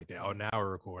that. Oh, now we're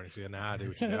recording. See, now I do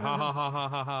what you did. Ha ha ha ha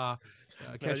ha ha.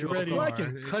 Catch you ready. Well, I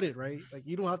can cut it, right? Like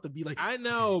you don't have to be like. I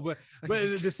know, but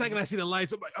the second I see the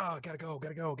lights, I'm like, oh, gotta go,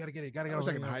 gotta get it, gotta go. I wish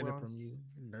I can hide it from you.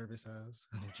 Nervous ass.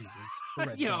 Oh Jesus.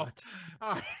 Yo, all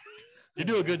right. You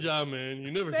do a good job, man.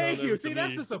 You never. Thank you. See,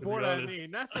 that's the support I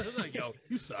mean. That's like, yo,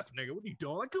 you suck, nigga. What are you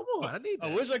doing? Like, come on, I need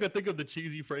that. I wish I could think of the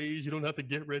cheesy phrase. You don't have to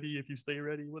get ready if you stay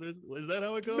ready. Is that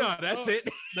how it goes? No, that's it.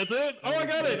 That's it. Oh, I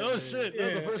got it. Oh shit, that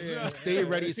was the first try. Stay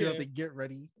ready, so you have to get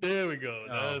ready. There we go.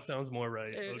 That sounds more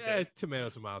right. Okay.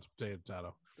 Tomato,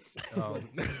 potato.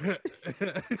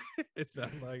 It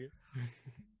sounds like it.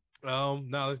 Now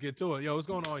let's get to it. Yo, what's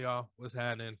going on, y'all? What's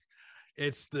happening?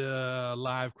 It's the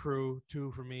live crew.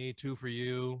 2 for me, 2 for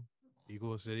you.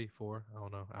 Equal City 4. I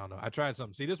don't know. I tried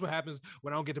something. See, this is what happens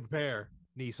when I don't get to prepare,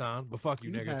 Nissan. But fuck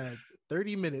you, nigga. Had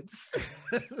 30 minutes.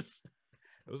 It was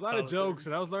a lot of jokes,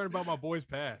 and I was learning about my boy's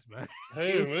past, man.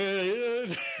 Hey,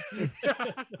 man,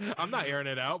 yeah. I'm not airing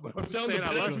it out, but I'm just saying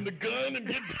I learned the gun and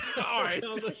get all right.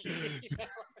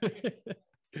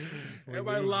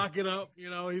 Everybody lock it up. You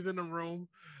know, he's in the room.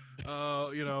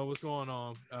 You know, what's going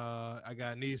on? I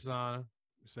got Nissan.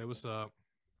 Say what's up.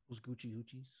 Who's Gucci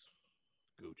Hoochies?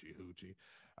 Gucci Hoochie.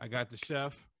 I got the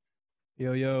chef.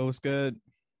 Yo, what's good?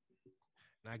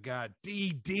 And I got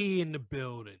DD in the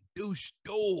building. Douche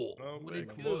Stool. Oh, what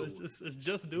it do? It's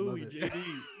just Dewey,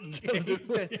 JD. It's just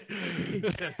Dewey.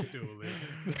 Just Dewey.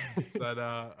 But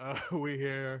we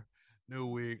here, new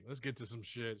week. Let's get to some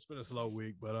shit. It's been a slow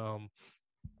week, but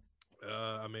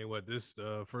I mean, what this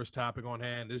first topic on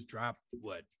hand? This dropped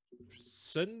what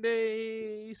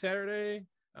Saturday?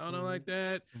 I don't know, like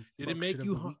that. Did it make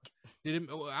you? Did it?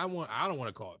 I don't want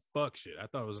to call it fuck shit. I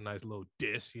thought it was a nice little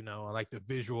diss. You know, I like the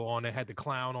visual on it. Had the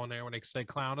clown on there when they say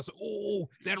clown. I said, "Oh,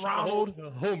 is that Ronald?" A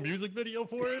whole music video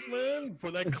for it, man.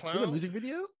 For that clown. A music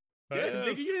video? Yeah,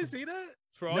 nigga, you didn't see that?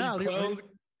 It's for all you clowns.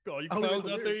 All you clowns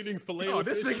out there eating filet. Oh,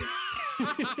 this thing.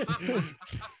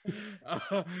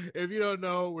 If you don't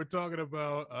know, we're talking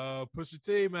about Pusha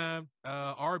T, man.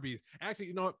 Arby's. Actually,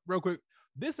 you know what? Real quick.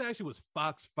 This actually was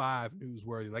Fox 5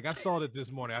 newsworthy. Like I saw it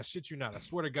this morning. I shit you not. I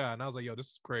swear to God. And I was like, yo, this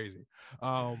is crazy.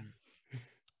 But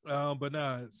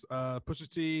no, it's Pusha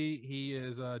T. He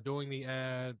is doing the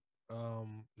ad.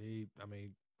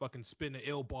 Fucking spitting the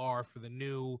ill bar for the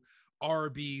new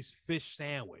Arby's fish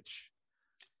sandwich.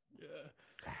 Yeah.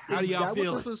 How do y'all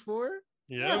feel? What this was for?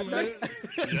 Yeah, man.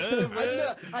 Yeah,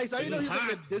 man. I didn't know he was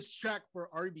like a diss track for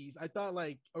Arby's. I thought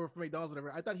or for McDonald's,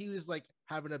 whatever. I thought he was like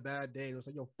having a bad day. It was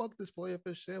like, yo, fuck this filet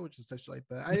fish sandwich and such like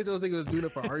that. I just don't think it was doing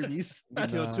it for Arby's. He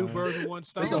killed 2 birds with one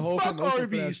stone. There's a whole fuck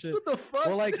Arby's. What the fuck?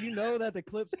 Well, like you know that the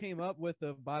clips came up with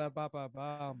the ba ba ba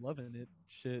ba. I'm loving it.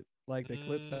 Shit, like the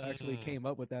clips actually came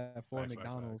up with that for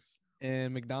McDonald's,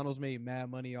 and McDonald's made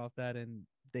mad money off that, and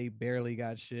they barely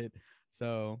got shit.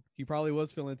 So he probably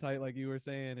was feeling tight, like you were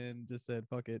saying, and just said,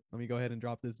 fuck it. Let me go ahead and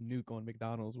drop this nuke on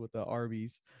McDonald's with the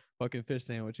Arby's fucking fish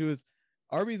sandwich.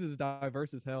 Arby's is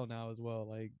diverse as hell now as well.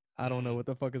 Like, I don't know what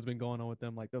the fuck has been going on with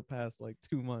them like the past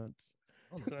 2 months.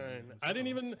 I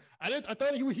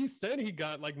thought he said he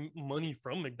got like money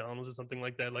from McDonald's or something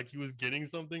like that, like he was getting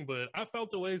something, but I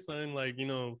felt away saying, like, you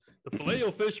know, the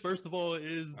filet-o-fish, first of all,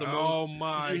 is the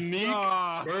most unique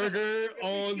burger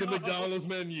on the McDonald's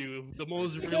menu, the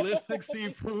most realistic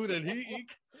seafood, and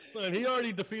he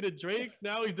already defeated Drake.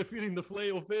 Now he's defeating the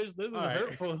filet-o-fish. This is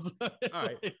hurtful. All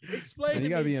right, explain. Man, you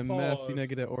gotta be a mess. You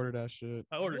gotta order that shit.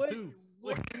 I ordered 2.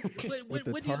 With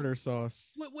the tartar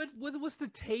sauce. What's the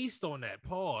taste on that?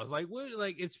 Pause. Like what?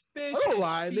 Like it's fish. I don't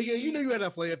lie, nigga. You know you had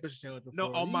a filet fish sandwich before.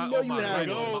 No, on my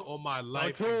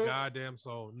life, and goddamn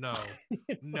soul. No,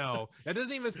 no, that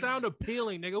doesn't even sound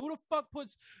appealing, nigga. Who the fuck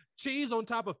puts cheese on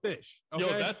top of fish? Okay?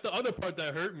 Yo, that's the other part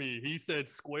that hurt me. He said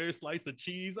square slice of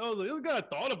cheese. I was like, this guy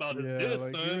thought about his diss,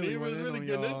 son. He was really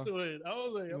getting into it. I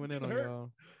was like,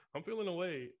 I'm feeling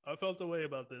away. I felt away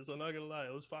about this. I'm not gonna lie,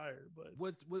 it was fire. But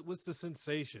what's the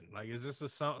sensation? Like, is this a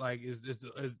sound? Like, is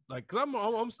like? Cause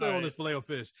I'm still on this filet of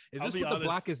fish. Is this what the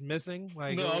block is missing?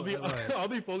 Like, no, I'll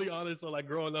be fully honest. So, like,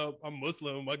 growing up, I'm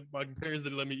Muslim. My parents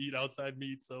didn't let me eat outside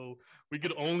meat, so we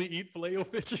could only eat filet of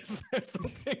fishes or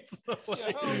something. So,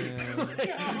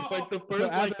 like the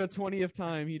first, after the 20th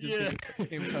time, he just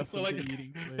became accustomed to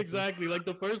eating. Exactly, like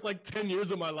the first 10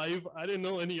 years of my life, I didn't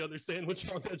know any other sandwich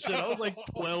on that shit. I was like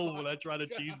 12 when I tried a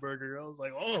cheeseburger. I was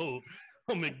like, oh,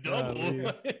 A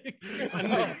McDouble.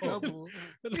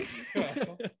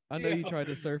 I know you tried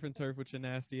to surf and turf with your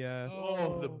nasty ass.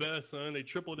 Oh, the best, son. They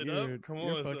tripled it up. Come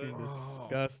you're on, fucking son.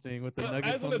 disgusting with the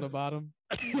nuggets on the bottom.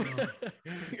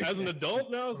 As an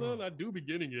adult now, son, I do be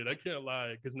getting it. I can't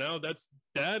lie, because now that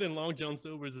and Long John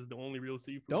Silver's is the only real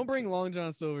seafood. Don't bring Long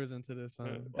John Silver's into this,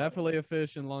 son. That fillet of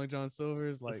fish and Long John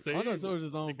Silver's, like Long John Silver's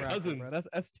his own bracket, bro.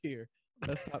 That's tier.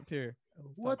 That's top tier.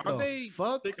 What the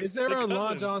fuck? Is there a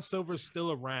Long John Silver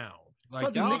still around? Like,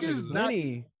 so do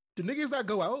niggas not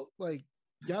go out? Like,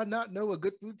 y'all not know what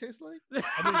good food tastes like?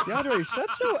 I mean, DeAndre, shut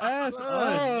your ass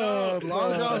up.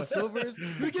 Long John Silver's.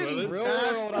 We getting real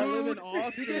fast world. food. I live in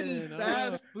Austin. We getting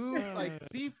fast food, like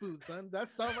seafood, son. That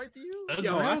sound right to you?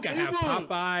 Yo, I can have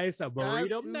Popeyes, a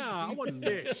burrito. Nah, I want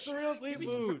fish. It's real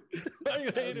seafood. Why you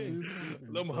hating?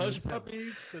 Them hush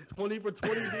puppies, the 20 for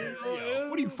 20 deal.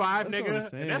 45,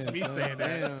 nigga. And that's me saying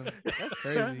that. That's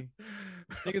crazy.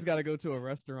 Niggas got to go to a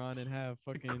restaurant and have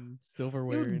fucking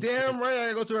silverware. You damn right. I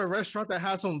gotta go to a restaurant that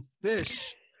has some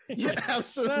fish. You're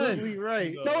absolutely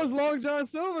right. So is Long John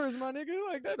Silver's, my nigga.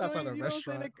 Like that's not a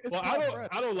restaurant. Well,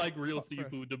 I don't like real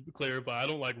seafood. To clarify, I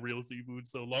don't like real seafood.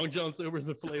 So Long John Silver's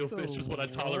and filet of fish is what I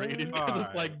tolerated because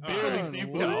it's like barely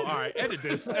seafood. All right, edit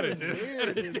this. But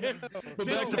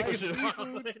back to the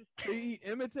seafood. They eat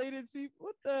imitated seafood.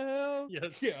 What the hell?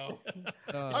 Yes.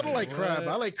 I don't like crab.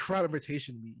 I like crab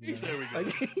imitation meat. You know? There we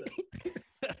go.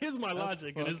 Here's my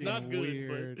logic, and it's not good.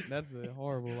 Weird. But... That's a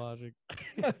horrible logic.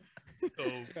 So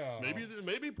maybe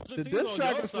the diss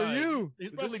track is for you.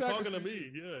 He's probably talking to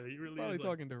me. Yeah, he really probably is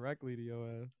talking directly to your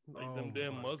ass. Like them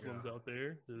damn Muslims out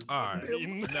there. All right.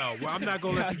 No, well, I'm not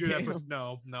gonna let you do that.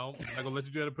 No, I'm not gonna let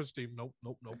you do that, push team. Nope.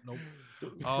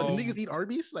 Niggas eat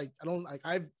Arby's? Like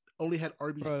I've only had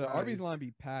Arby's. Bro, the Arby's line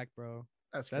be packed, bro.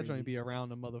 That joint be around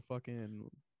the motherfucking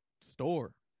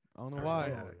store. I don't know why.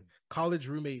 Yeah. College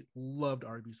roommate loved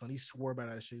Arby's, son. He swore by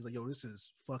that shit. He's like, yo, this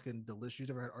is fucking delicious.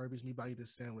 You ever had Arby's? Me buy you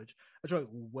this sandwich. I tried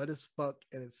wet as fuck,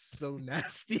 and it's so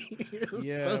nasty.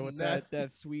 With that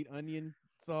sweet onion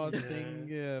sauce thing.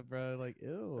 Yeah, bro. Like,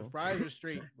 ew. The fries are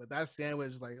straight, but that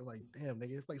sandwich, like damn,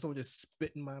 nigga, it's like someone just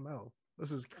spit in my mouth.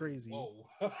 This is crazy. Whoa.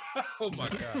 Oh my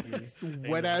god.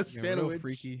 Wet ass sandwich.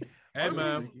 Freaky. Hey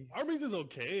man, Arby's is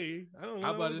okay. I don't know.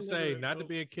 I'm about to say, not to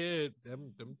be a kid,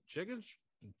 them chicken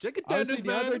tenders,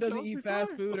 DeAndre doesn't eat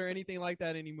fast food or anything like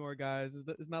that anymore, guys.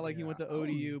 It's not like he went to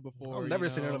ODU before. I've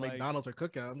never seen it at McDonald's or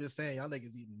Cookout. I'm just saying, y'all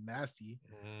niggas eating nasty.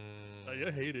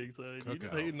 You're hating, so you're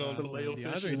just hating on the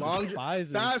filet-o-fish.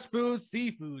 Fast food,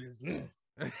 seafood is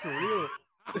for real.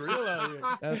 For real out here.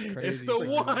 That's crazy. It's the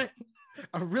one.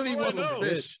 I really want some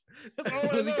fish.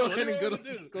 Let me go ahead and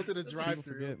go to the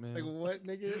drive-through. Man. Like what,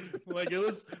 nigga? Like it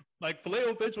was like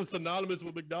filet-o-fish was synonymous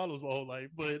with McDonald's my whole life,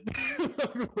 but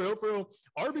for real,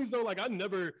 Arby's though, like I've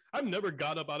never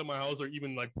got up out of my house or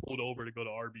even like pulled over to go to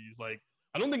Arby's. Like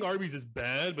I don't think Arby's is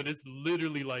bad, but it's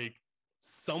literally like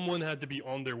someone had to be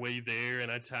on their way there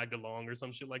and I tagged along or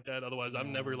some shit like that. Otherwise, I've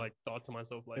never like thought to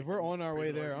myself like, if we're on our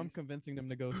way there, I'm convincing them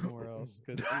to go somewhere else.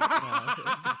 Because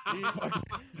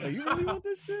you really want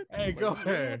this shit? Hey, go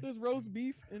ahead. This roast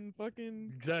beef and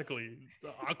fucking exactly.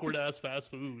 It's awkward ass fast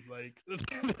food. Like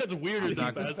that's weirder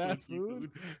than fast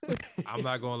food. I'm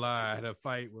not gonna lie. I had a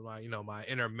fight with my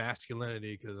inner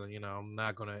masculinity because I'm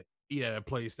not gonna eat at a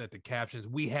place that the captions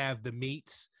 "We have the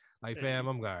meats." Like, fam,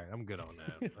 I'm good on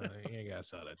that. You ain't gotta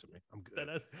sell that to me. I'm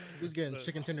good. Who's getting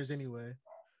chicken tenders anyway?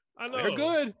 I know they're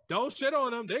good. Don't shit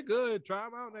on them. They're good. Try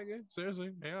them out, nigga.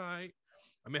 Seriously, they all right.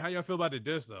 I mean, how y'all feel about the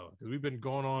diss though? Because we've been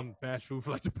going on fast food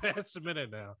for like the past minute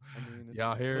now. I mean,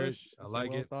 y'all hear it? I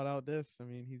like it. Thought out diss. I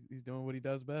mean, he's doing what he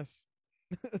does best.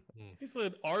 He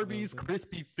said Arby's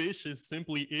crispy fish is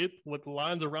simply it. With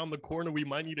lines around the corner, we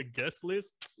might need a guest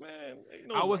list. Man,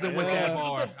 I wasn't with that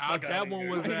bar. That one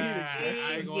was that.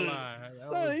 I ain't gonna lie.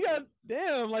 So you got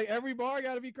like every bar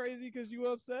got to be crazy because you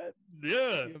upset.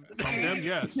 Yeah, from them,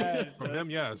 yes. From them,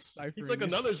 yes. He took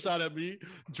another shot at me.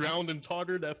 Drowned in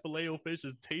tartar. That filet-o-fish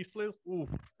is tasteless. Ooh,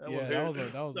 that would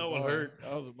hurt.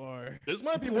 That was a bar. This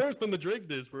might be worse than the Drake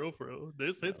diss, for real.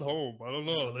 This hits home. I don't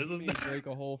know. This is Drake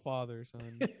a whole father, son.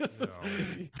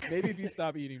 Maybe if you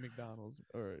stop eating McDonald's,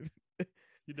 or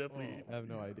you definitely I have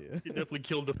no idea. You definitely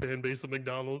killed the fan base of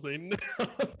McDonald's. And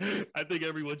I think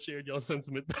everyone shared y'all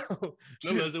sentiment though.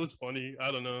 Nonetheless, it was funny.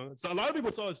 I don't know. So a lot of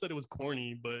people said it was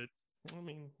corny, but I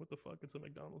mean, what the fuck? It's a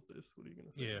McDonald's diss. What are you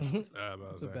gonna say? Yeah,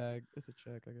 it's a bag. It's a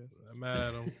check, I guess. I'm mad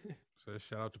at him. So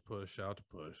shout out to Push.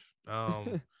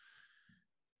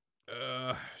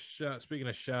 Speaking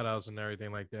of shout outs and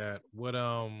everything like that,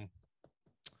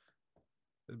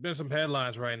 there's been some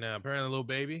headlines right now. Apparently, Lil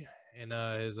Baby and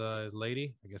his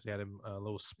lady, I guess he had a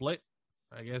little split.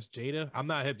 I guess Jada. I'm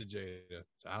not hip to Jada.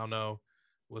 I don't know.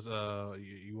 Was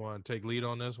you want to take lead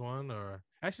on this one, or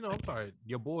actually no? I'm sorry,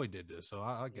 your boy did this, so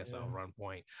I guess I'll run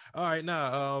point. All right,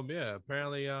 now yeah.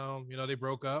 Apparently they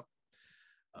broke up.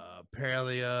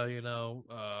 Apparently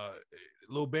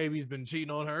Lil Baby's been cheating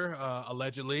on her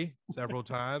allegedly several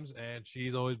times, and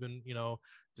she's always been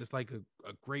just like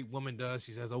a great woman does.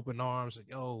 She has open arms, like,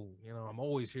 yo, I'm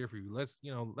always here for you. Let's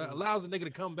allows the nigga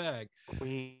to come back.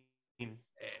 Queen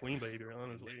baby,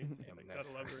 honestly. Gotta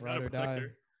love her. Ride Gotta or protect die.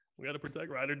 her. We gotta protect,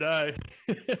 ride or die.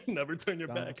 Never turn your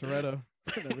back. Toretto.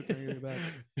 Never turn your back.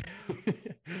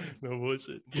 No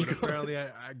bullshit. But apparently,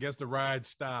 I guess the ride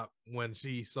stopped when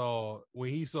he saw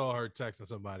her texting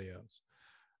somebody else,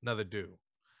 another dude.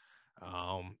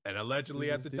 And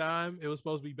allegedly at the time, it was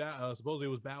supposed to be supposedly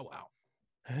it was Bow Wow.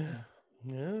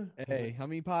 Yeah. Hey, how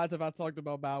many pods have I talked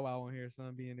about Bow Wow on here?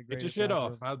 Son being the greatest. Get your shit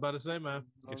rapper. off. I was about to say, man.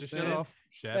 Get your shit Man. off.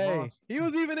 Shad Hey, Moss. he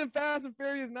was even in Fast and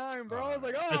Furious 9, bro. I was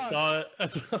like, oh, I saw it. I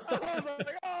was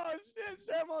like, oh shit,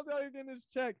 Shad Moss out here getting his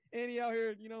check, and he out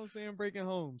here, breaking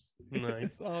homes. Nice.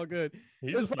 It's all good.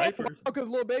 He's a sniper. Because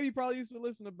Lil Baby probably used to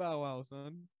listen to Bow Wow,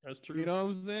 son. That's true. You know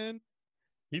what I'm saying?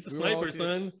 He's a We were all sniper, kids.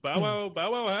 son. Bow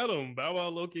Wow had him. Bow Wow,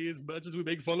 Loki, as much as we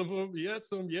make fun of him, he had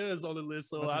some yeahs on the list.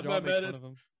 So I'm not mad at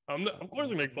him. Of course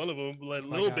we make fun of him. But like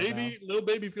Lil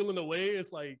Baby feeling away,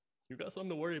 it's like, you got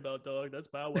something to worry about, dog. That's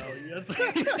Bow Wow. He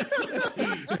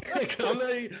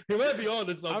might be on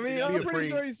to something. I mean, I'm pretty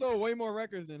sure he sold way more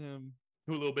records than him.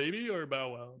 Who, Lil Baby or Bow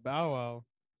Wow? Bow Wow.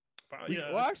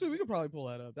 Yeah. Well, actually, we could probably pull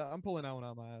that up. I'm pulling that one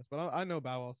out of my ass, but I know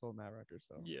Bow Wow sold mad records.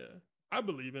 So Yeah. I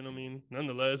believe in him,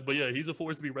 nonetheless. But yeah, he's a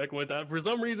force to be reckoned with. For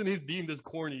some reason, he's deemed as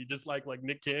corny, just like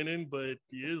Nick Cannon, but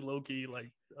he is low-key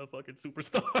like a fucking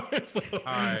superstar. So, All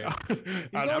right.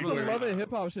 He's on some Love and Hip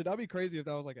Hop shit. That'd be crazy if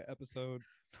that was like an episode.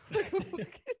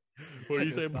 What do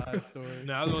you say? No,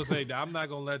 I was gonna say I'm not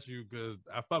gonna let you, because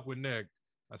I fuck with Nick.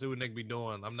 I see what Nick be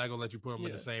doing. I'm not gonna let you put him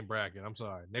in the same bracket. I'm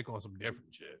sorry, Nick on some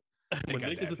different shit.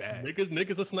 Nick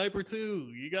is a sniper too.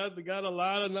 You got a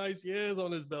lot of nice years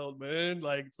on his belt, man.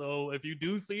 Like, so if you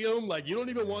do see him, like, you don't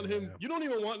even want him. You don't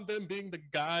even want them being the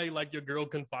guy like your girl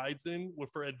confides in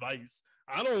for advice.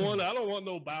 I don't want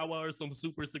no Bow Wow or some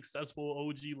super successful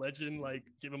OG legend like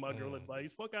giving my girl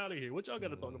advice. Fuck out of here. What y'all got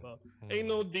to talk about? Ain't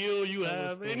no deal you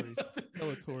have.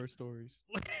 Bellator stories.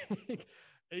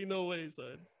 Ain't no way,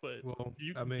 son. But do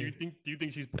you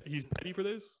think he's petty for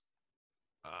this?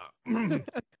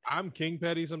 I'm King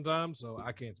Petty sometimes, so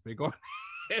I can't speak on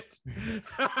it.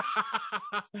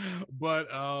 But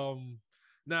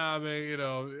nah, I mean,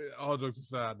 all jokes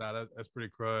aside, that's pretty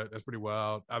crud. That's pretty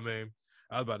wild. I mean,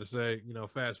 I was about to say,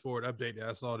 fast forward update that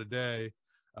I saw today.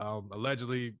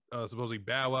 Allegedly, supposedly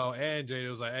Bow Wow and Jada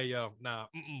was like, hey, yo, no,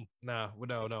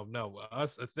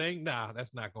 us a thing? Nah,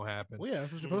 that's not gonna happen. Well, yeah,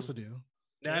 that's what you're supposed to do.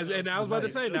 And I was about to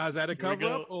say, now is that a cover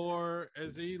up, or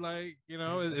is he like,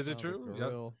 is it true?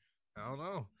 Yep. I don't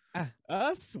know.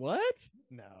 Us? What?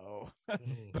 No.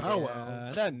 Bow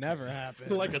Wow. That never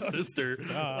happened. Like a sister.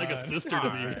 Like a sister to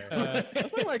me.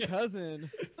 That's like my cousin.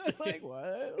 Like,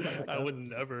 what? Like I would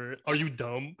never. Are you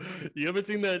dumb? You ever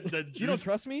seen that you don't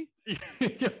trust me?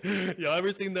 Y'all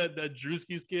ever seen that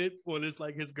Drewski skit when it's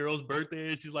like his girl's birthday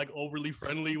and she's like overly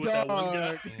friendly with that one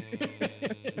guy?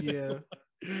 Yeah.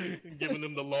 Giving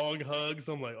him the long hugs.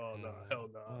 I'm like, oh no, hell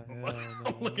no.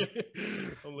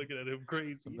 I'm looking at him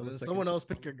crazy. Someone else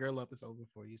pick your girl up, it's over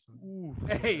for you. So.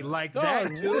 Hey, like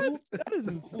that too? That is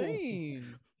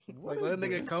insane. Like, let a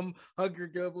nigga come hug your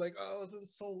girl, like, oh, it's been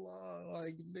so long.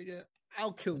 Like, nigga,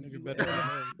 I'll kill you. Better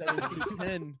be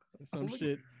 10 or some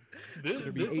shit.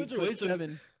 This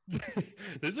situation.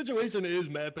 This situation is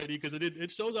mad petty because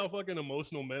it shows how fucking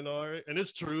emotional men are, and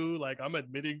it's true. Like, I'm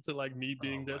admitting to like me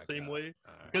being that same way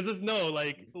because it's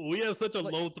we have such a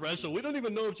low threshold. We don't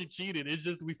even know if she cheated. It's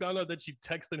just we found out that she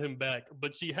texted him back,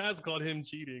 but she has caught him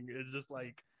cheating. It's just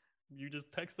like you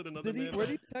just texted another man. Were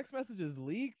these text messages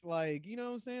leaked? Like, you know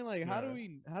what I'm saying? Like, how do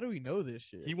we know this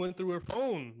shit? He went through her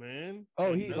phone, man.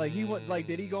 Oh, he went like,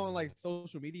 did he go on like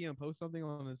social media and post something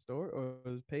on his store or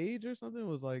his page or something? It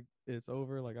was like, it's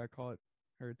over. Like, I caught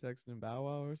her texting Bow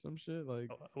Wow or some shit.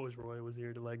 Like, I wish Roy was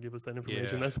here to like give us that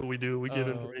information. That's what we do. We give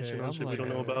information on shit we don't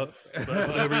know about. That's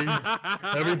what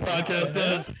every podcast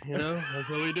does. That's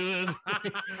what we do.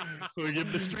 We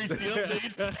give the streets the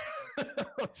updates.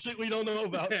 Shit we don't know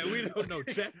about. Yeah, we don't know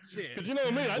jack shit. Because you know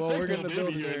what I mean? I text Lil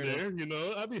Baby here and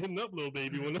there. I be hitting up Lil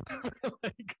Baby when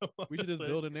we should just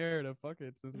build a narrative. Fuck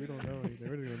it, since we don't know anything.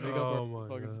 We're just gonna make up our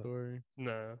fucking story.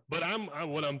 Nah, but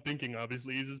what I'm thinking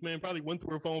obviously is this man probably went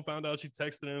through her phone, found out she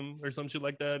texted him or some shit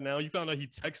like that. Now you found out he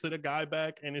texted a guy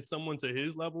back and it's someone to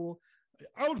his level.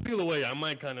 I would feel away. I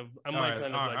might kind of I'm like.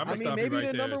 I mean, maybe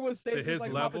the number was safe to his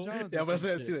level. Yeah, but I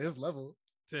said to his level.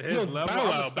 To his level,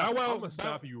 Bow Wow. I'm gonna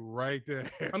stop you right there.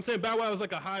 I'm saying Bow Wow is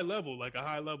like a high value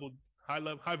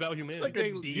man. Like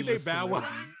you think Bow Wow?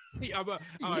 All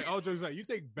right, all jokes aside, you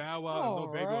think Bow Wow and Lil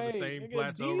Baby on the same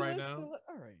plateau right now? All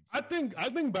right. I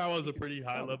think Bow Wow's a pretty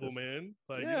high level man.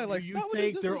 Like, yeah, like you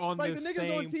think they're on the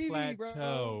same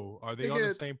plateau? Are they on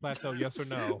the same plateau? Yes or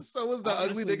no? So was the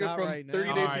ugly nigga from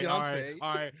 30 Day Fiancé.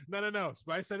 All right, no.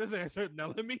 Spice said his answer. Now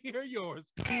let me hear yours.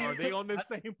 Are they on the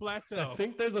same plateau? I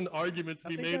think there's an argument to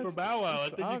be made for Bow Wow. I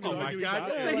think you can. Oh my God!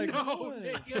 Just say no.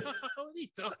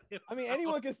 I mean,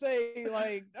 anyone can say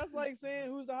like that's like saying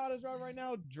who's the hottest rapper right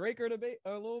now, Drake or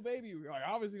Lil Baby. Like,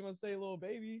 obviously gonna say Lil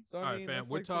Baby. So I mean, fam,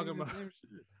 we're talking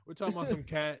about some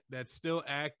cat that's still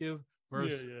active.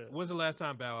 Versus, when's the last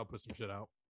time Bow Wow put some shit out?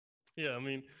 Yeah, I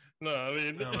mean, you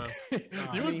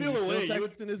would feel away. You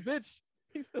would send his bitch.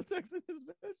 He's still texting his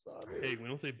bitch. So hey, we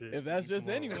don't say bitch. If that's just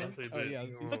anyone. Yeah,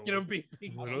 look at him. We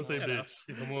don't say bitch.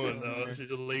 Come on, no.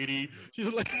 She's a lady. She's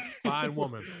a lady. Fine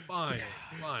woman. Fine.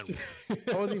 I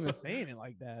wasn't even saying it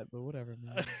like that, but whatever,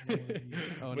 man.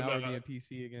 Oh, now we're being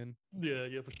PC again. Yeah,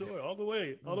 for sure. All the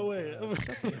way. All the way.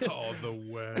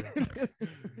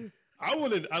 I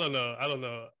don't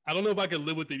know if I could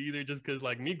live with it either, just because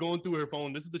like me going through her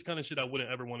phone, this is the kind of shit I wouldn't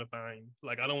ever want to find.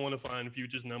 Like, I don't want to find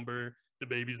Future's number, the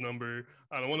baby's number.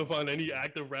 I don't want to find any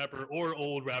active rapper or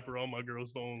old rapper on my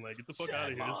girl's phone. Like, get the fuck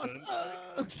out of here, son.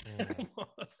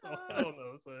 I don't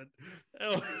know, son.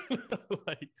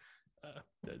 Like,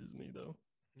 that is me though.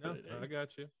 No, I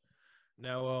got you.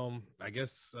 Now, I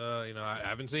guess I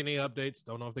haven't seen any updates.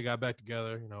 Don't know if they got back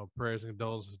together. Prayers and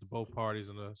condolences to both parties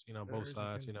and both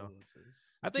sides.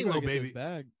 I think Lil Baby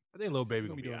gonna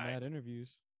be doing mad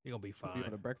interviews. He gonna be fine. Be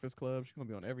on the Breakfast Club. She's gonna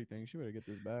be on everything. She better get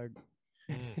this bag.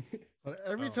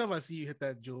 Every time I see you hit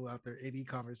that jewel after any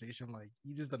conversation, like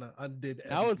you just done undid.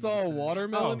 Now it's all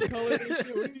watermelon color.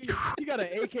 You got an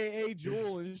AKA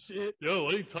jewel and shit. Yo,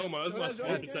 what are you talking about? That's my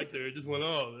smoke detector. It just went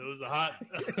off. It was a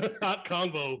hot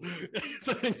combo.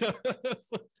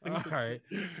 All right,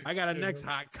 I got a next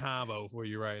hot combo for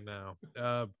you right now.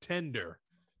 Tinder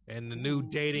and the new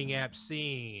dating app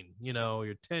scene.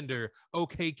 Your Tinder,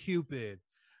 OkCupid.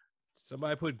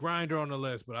 Somebody put Grindr on the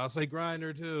list, but I'll say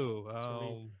Grindr too.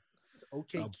 It's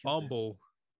OkCupid. Bumble.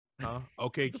 Huh?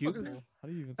 OkCupid. How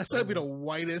do you even? That's gotta be the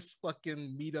whitest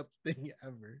fucking meetup thing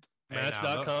ever.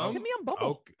 Match.com. Get me on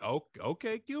Bumble.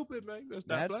 OkCupid, man.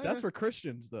 That's for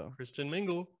Christians though. Christian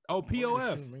Mingle. Oh,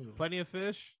 POF. Plenty of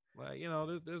fish. Like,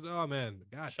 there's oh man.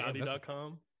 God.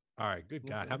 Shoddy.com. All right. Good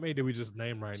God. How many did we just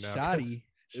name right now? Shoddy.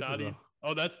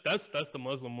 Oh, that's the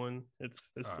Muslim one. It's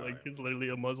it's literally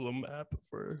a Muslim app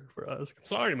for us.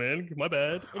 Sorry, man. My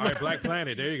bad. All right, Black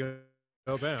Planet. There you go.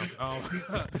 Go bam.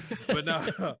 But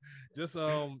no, just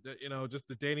just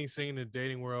the dating scene, the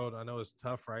dating world. I know it's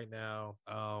tough right now.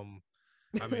 I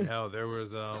mean, hell, there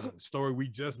was a story we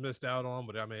just missed out on,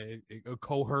 but I mean, it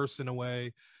coerced in a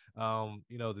way.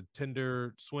 The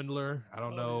Tinder swindler. I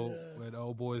don't know what the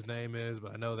old boy's name is,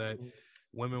 but I know that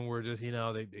women were just,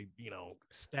 they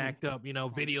stacked up,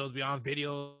 videos beyond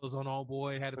videos on old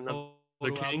boy. Had the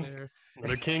king,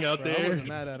 the king out there. I wasn't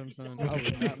mad at him, son. I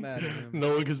was not mad at him.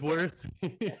 Knowing his worth.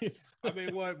 I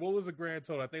mean, what was the grand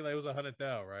total? I think it was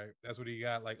 100,000, right? That's what he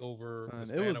got, like over. Son,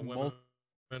 it was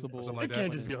multiple. It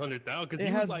can't just be 100,000 because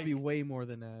it has to be way more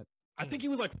than that. I think he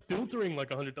was like filtering like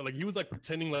 100,000. Like he was like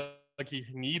pretending like he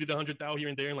needed 100,000 here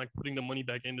and there, and like putting the money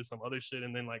back into some other shit,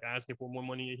 and then like asking for more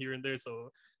money here and there.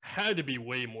 So had to be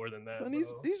way more than that. And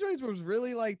these guys was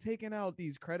really like taking out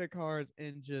these credit cards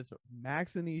and just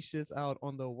maxing these shits out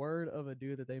on the word of a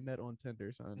dude that they met on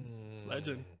Tinder, son.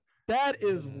 Legend. That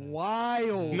is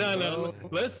wild. No.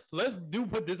 Let's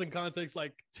put this in context.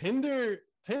 Like Tinder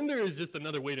is just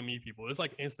another way to meet people. It's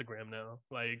like Instagram now.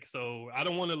 Like, so I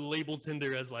don't want to label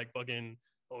Tinder as like fucking,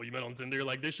 oh, you met on Tinder.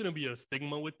 Like, there shouldn't be a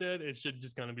stigma with that. It should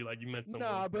just kind of be like you met someone.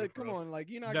 Nah, but come on, like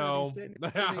you're not gonna be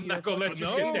I'm not gonna let you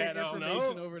get that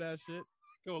information over that shit.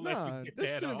 There's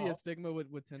gonna be a stigma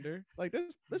with Tinder. Like,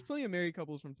 there's plenty of married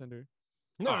couples from Tinder.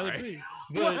 No, I agree.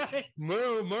 But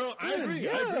Merle, I agree.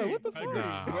 Yeah, I agree. what the fuck?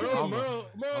 Merle,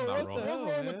 what's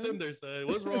wrong with Tinder, son?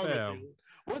 What's wrong with you?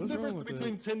 What's the difference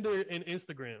between Tinder and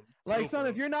Instagram? Like, son,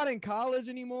 if you're not in college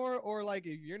anymore, or like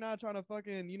if you're not trying to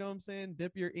fucking, you know what I'm saying,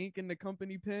 dip your ink in the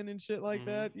company pen and shit like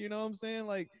that, you know what I'm saying?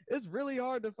 Like, it's really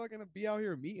hard to fucking be out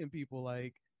here meeting people.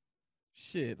 Like,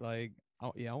 shit, like, I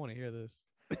want to hear this.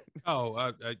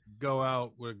 Go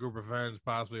out with a group of friends,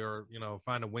 possibly, or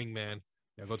find a wingman.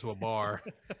 I go to a bar,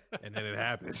 and then it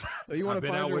happens. So you want to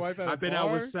find your wife at a bar? I've been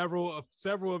out with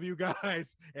several of you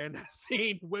guys, and I've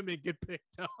seen women get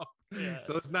picked up. Yeah.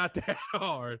 So it's not that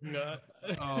hard.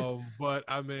 But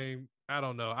I mean, I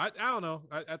don't know. I don't know.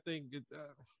 I think it.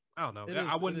 I don't know.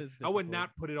 I would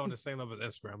not put it on the same level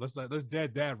as Instagram. Let's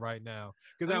dead that right now.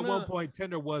 Because at one point,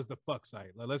 Tinder was the fuck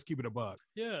site. Like, let's keep it a buck.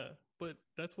 Yeah, but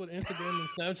that's what Instagram and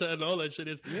Snapchat and all that shit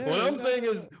is. Yeah, what I'm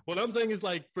saying is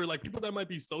like for like people that might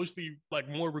be socially like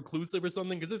more reclusive or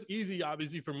something. Because it's easy,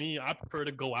 obviously, for me. I prefer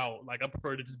to go out. Like I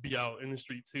prefer to just be out in the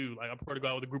street too. Like I prefer to go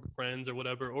out with a group of friends or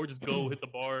whatever, or just go hit the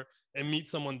bar and meet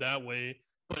someone that way.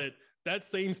 But that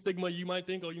same stigma you might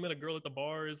think, oh, you met a girl at the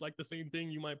bar is like the same thing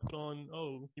you might put on,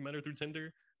 oh, you met her through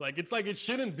Tinder. Like it's like it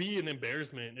shouldn't be an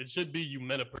embarrassment. It should be you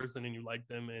met a person and you like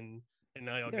them and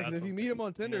now y'all got something. If you meet them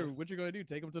on Tinder, what you gonna do?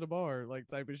 Take them to the bar, like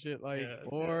type of shit. Like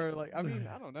like I mean,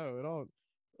 I don't know at all.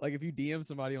 Like if you DM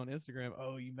somebody on Instagram,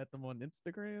 oh, you met them on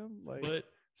Instagram, like. But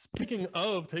speaking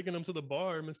of taking them to the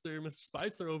bar, Mr.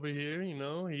 Spicer over here, you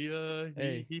know,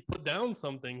 he put down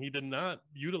something. He did not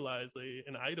utilize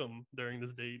an item during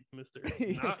this date, Mr.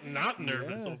 Not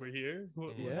nervous over here.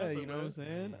 What happened, you know what I'm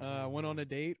saying? I went on a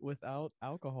date without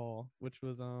alcohol, which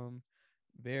was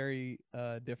very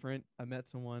different. I met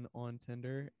someone on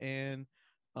Tinder and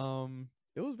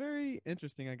it was very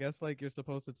interesting. I guess like you're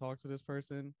supposed to talk to this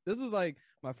person. This was like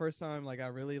my first time like I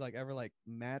really like ever like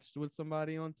matched with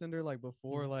somebody on Tinder, like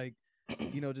before like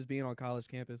you know, just being on college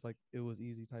campus, like it was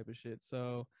easy type of shit.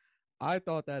 So I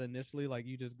thought that initially like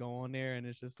you just go on there and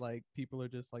it's just like people are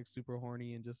just like super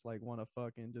horny and just like want to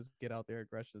fuck and just get out their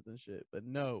aggressions and shit. But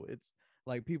no, it's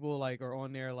like people like are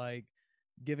on there like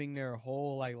giving their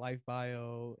whole like life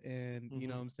bio and you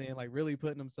know what I'm saying, like really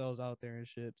putting themselves out there and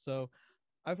shit. So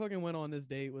I fucking went on this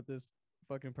date with this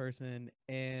fucking person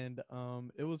and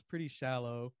it was pretty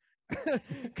shallow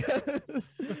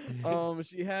because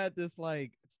she had this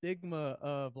like stigma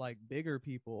of like bigger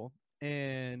people,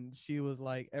 and she was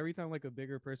like every time like a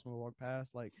bigger person would walk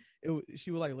past, like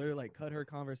she would like literally like cut her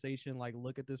conversation, like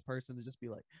look at this person to just be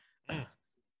like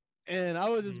and I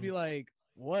would just be like,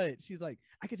 what? She's like,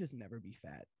 I could just never be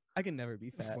fat. I can never be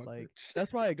fat. Like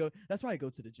that's why I go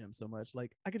to the gym so much.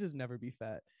 Like I could just never be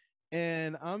fat.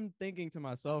 And I'm thinking to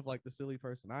myself, like the silly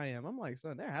person I am, I'm like,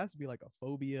 son, there has to be like a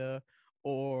phobia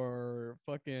or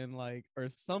fucking like or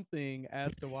something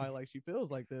as to why like she feels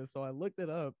like this. So I looked it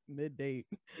up mid-date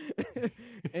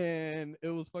and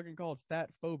it was fucking called fat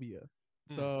phobia.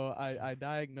 So I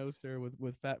diagnosed her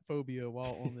with fat phobia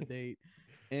while on the date.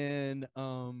 And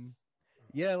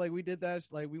yeah, like we did that,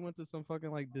 like we went to some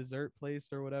fucking like dessert place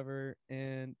or whatever,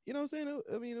 and you know what I'm saying,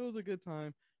 I mean it was a good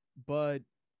time, but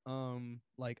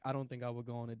like I don't think I would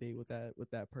go on a date with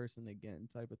that person again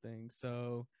type of thing.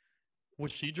 So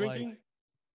was she drinking? Like,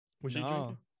 was she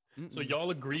drinking? So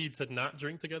y'all agreed to not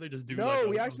drink together, just do like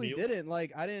we actually didn't.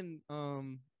 Like I didn't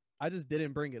I just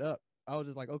didn't bring it up. I was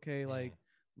just like, okay, like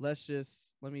let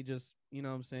me just, you know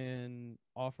what I'm saying,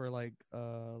 offer like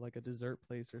a dessert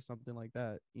place or something like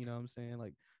that, you know what I'm saying,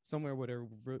 like somewhere where there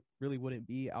really wouldn't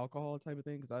be alcohol type of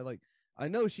thing, because I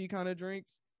know she kind of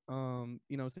drinks, you know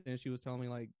what I'm saying, she was telling me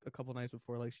like a couple nights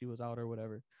before like she was out or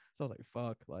whatever, so I was like,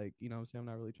 fuck, like, you know what I'm saying, I'm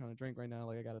not really trying to drink right now,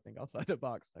 like I gotta think outside the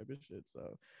box type of shit.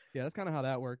 So yeah, that's kind of how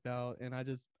that worked out. And I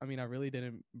really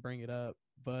didn't bring it up,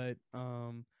 but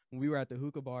when we were at the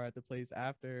hookah bar at the place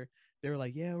after, they were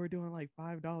like, yeah, we're doing like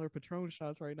 $5 Patron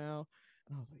shots right now.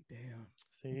 And I was like, damn,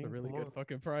 that's a really good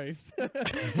fucking price. Okay.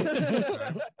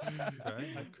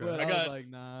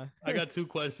 I got two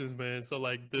questions, man. So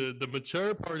like the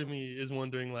mature part of me is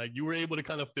wondering, like, you were able to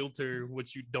kind of filter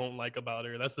what you don't like about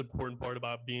her. That's the important part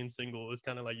about being single. It's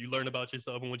kind of like you learn about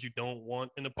yourself and what you don't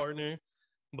want in a partner.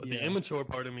 But the immature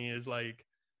part of me is like,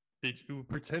 did you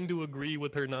pretend to agree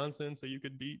with her nonsense so you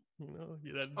could beat, you know?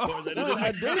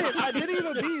 I didn't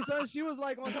even beat. So she was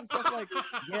like on some stuff like,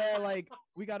 yeah, like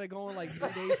we gotta go on like 3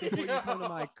 days before you come to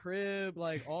my crib,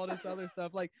 like all this other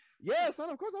stuff. Like, yeah,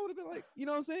 son, of course I would have been like, you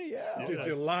know what I'm saying? Yeah. Did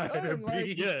you lie to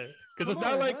beat? Yeah. Because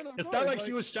it's not like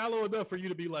she was shallow enough for you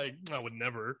to be like, I would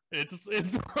never. It's so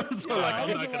like, I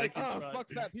wasn't like,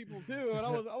 fuck fat people too. And I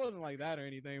wasn't like that or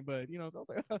anything, but you know, so I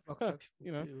was like, fuck,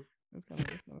 you know. That's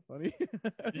kind of funny.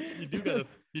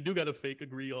 you do gotta fake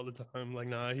agree all the time. Like,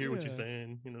 nah, I hear what you're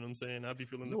saying. You know what I'm saying? I'd be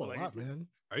feeling this like, lot, man.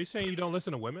 Are you saying you don't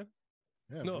listen to women?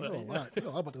 Yeah, no, you know a lot. You know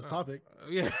a lot about this topic.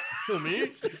 Yeah, for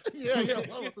me. Yeah, a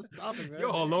lot about this topic, man. You're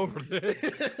all over this.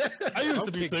 I used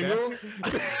to be single.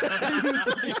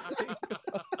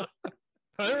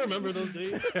 I remember those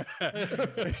days.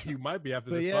 You might be after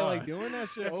but this. Yeah, like doing that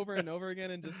shit over and over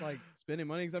again and just like spending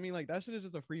money. Cause I mean, like that shit is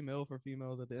just a free meal for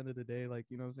females at the end of the day. Like,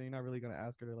 you know what I'm saying? You're not really gonna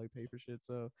ask her to like pay for shit.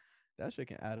 So that shit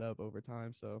can add up over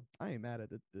time. So I ain't mad at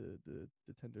the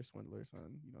Tinder swindler,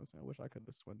 son. You know what I'm saying? I wish I could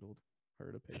have swindled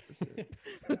her to pay for shit.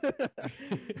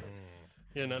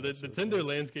 Yeah, no, the Tinder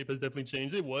landscape has definitely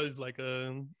changed. It was like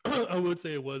a, I would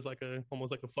say it was like a almost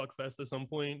like a fuck fest at some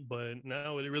point, but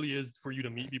now it really is for you to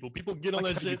meet people. People get on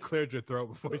that shit. You cleared your throat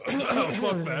before you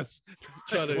fuck fest.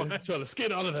 try to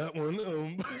skate out of that one.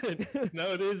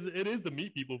 No, it is to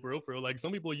meet people for real. Like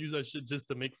some people use that shit just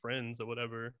to make friends or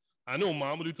whatever. I know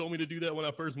Mamadou told me to do that when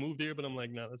I first moved here, but I'm like,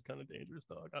 nah, that's kind of dangerous,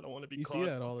 dog. I don't want to be caught. You see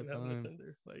that all the time.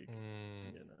 Tinder. Like,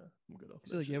 yeah, nah, I'm good off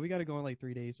that like, shit. yeah, we got to go in like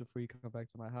 3 days before you come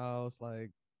back to my house. Like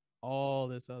all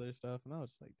this other stuff. And I was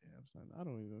just like, damn, son, I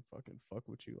don't even fucking fuck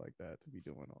with you like that to be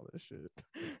doing all this shit.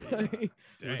 Like,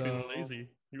 you was feeling lazy.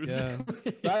 Yeah.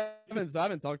 So I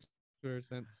haven't talked to her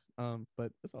since.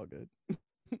 But it's all good.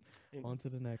 On to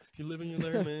the next. You live and you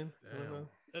learn, man.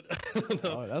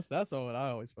 Oh, that's all I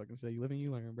always fucking say. You live and you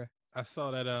learn, bro. I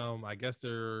saw that I guess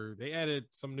they added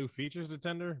some new features to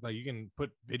Tinder. Like you can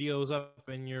put videos up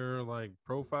in your like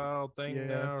profile thing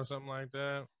now or something like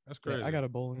that. That's crazy. Yeah, I got a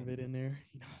bowling vid in there.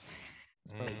 You know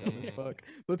what I'm saying? It's probably dumb as fuck.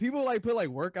 But people like put like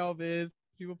workout vids,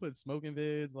 people put smoking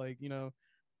vids, like, you know,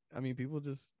 I mean, people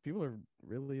are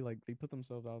really like, they put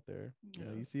themselves out there. You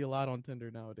know, you see a lot on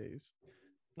Tinder nowadays.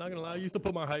 Not gonna lie, I used to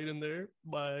put my height in there,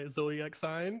 my zodiac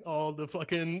sign, all the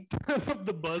fucking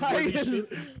the buzzword shit.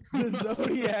 The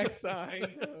zodiac sign.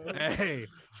 Hey,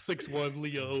 6'1"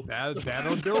 Leo.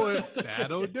 That'll do it.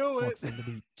 That'll do it. Walks on the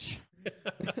beach.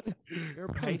 You're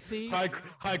Pisces.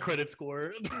 High credit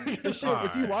score.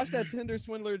 If you watch that Tinder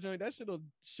swindler joint, that shit'll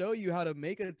show you how to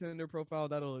make a Tinder profile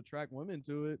that'll attract women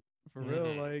to it. For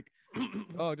real, like,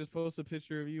 oh, just post a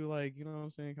picture of you, like, you know what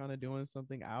I'm saying, kind of doing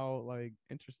something out, like,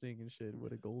 interesting and shit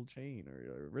with a gold chain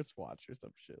or a wristwatch or some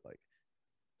shit, like,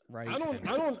 right. I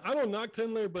don't knock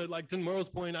Tinder, but like to Murrow's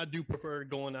point, I do prefer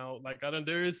going out. Like,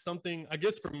 there is something, I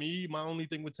guess for me, my only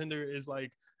thing with Tinder is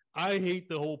like, I hate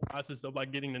the whole process of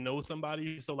like getting to know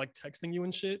somebody. So like texting you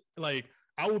and shit, like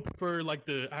I would prefer like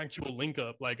the actual link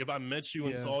up. Like if I met you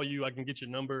and saw you, I can get your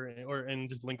number and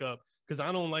just link up. Cause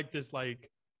I don't like this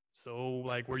like, so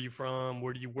like where you from,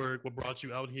 where do you work, what brought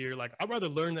you out here? Like I'd rather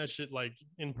learn that shit like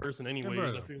in person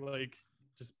anyways. I feel like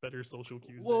just better social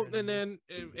cues. Well, and then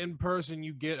in person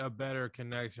you get a better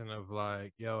connection of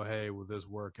like, yo, hey, will this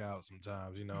work out?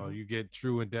 Sometimes, you know, you get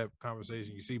true in-depth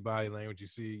conversation. You see body language, you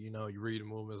see, you know, you read the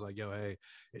movements like, yo, hey,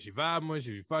 is she vibing with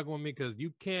you? Is she fucking with me? Because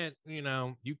you can't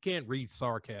read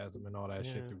sarcasm and all that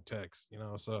shit through text, you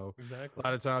know. So a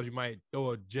lot of times you might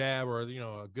throw a jab or, you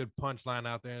know, a good punchline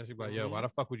out there and she'll be like, yo, why the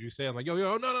fuck would you say? I'm like, yo,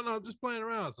 no, I'm just playing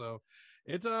around. So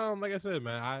it's like I said,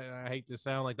 man, I hate to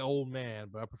sound like the old man,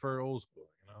 but I prefer old school,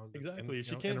 you know. Exactly.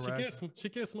 She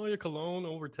can't smell your cologne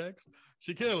over text.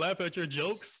 She can't laugh at your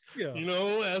jokes. Yeah. You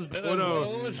know, as bad as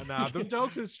well. Nah, if them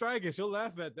jokes is striking, she'll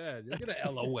laugh at that. You'll get a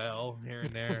LOL here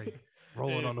and there.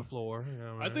 Rolling on the floor. You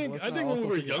know, I think when we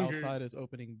were younger, outside is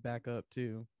opening back up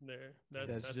too.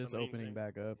 That's just opening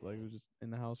back up. Like it was just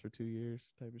in the house for 2 years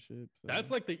type of shit. So.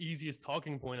 That's like the easiest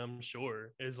talking point, I'm sure,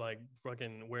 is like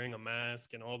fucking wearing a mask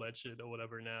and all that shit or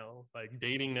whatever. Now, like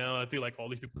dating now, I feel like all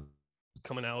these people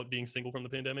coming out being single from the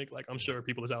pandemic. Like I'm sure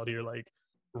people is out here like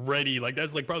ready. Like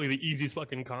that's like probably the easiest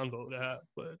fucking convo to have.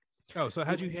 But so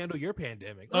how'd you handle your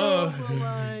pandemic? Yeah,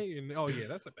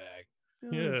 that's a bag.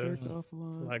 Yeah,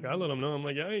 like I let them know. I'm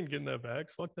like, yeah, I ain't getting that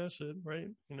back. Fuck that shit, right?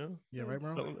 You know? Yeah, right,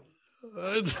 bro.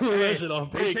 That shit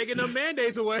off. They're taking the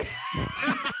mandates away.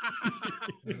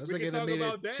 That's like they made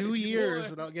it 2 years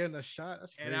without getting a shot.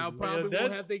 That's crazy. And I'll probably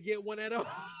won't have to get one at all.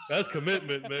 That's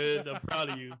commitment, man. I'm proud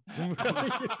of you.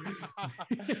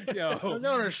 Yo, we're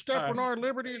gonna step on our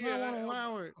liberties. I won't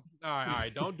allow it. All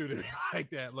right, don't do this like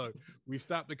that. Look, we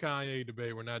stopped the Kanye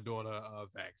debate. We're not doing a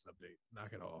vax update.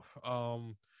 Knock it off.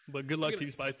 But good luck to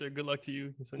you, Spicer. Good luck to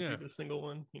you. Since you're the single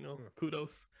one, you know,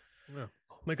 kudos. Yeah.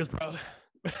 Make us proud.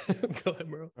 Go ahead,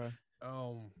 bro.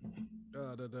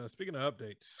 Speaking of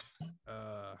updates,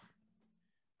 I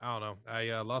don't know.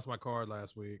 I lost my card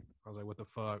last week. I was like, what the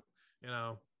fuck? You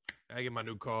know, I get my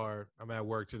new card. I'm at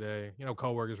work today. You know,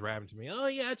 coworkers rapping to me. Oh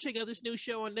yeah, check out this new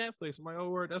show on Netflix. I'm like, oh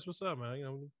word, that's what's up, man. You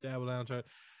know, dabble down,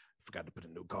 forgot to put a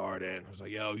new card in. I was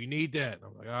like, yo, you need that. And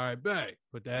I'm like, all right, bet.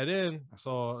 Put that in. I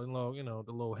saw the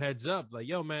little heads up, like,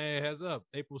 yo, man, heads up.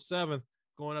 April 7th,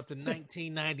 going up to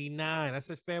 1999. I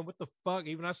said, fam, what the fuck?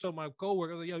 Even I showed my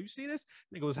coworker, I was like, yo, you see this?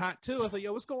 Nigga was hot too. I was like,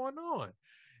 yo, what's going on?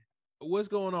 what's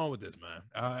going on with this, man?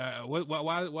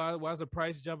 Why is the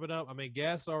price jumping up? I mean,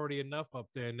 gas already enough up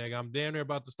there, nigga. I'm damn near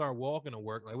about to start walking to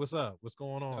work. Like, what's up? What's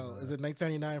going on? Is it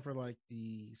 $19.99 for like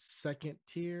the second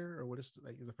tier, or what is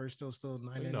like? Is the first still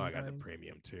 $9.99? You know, I got the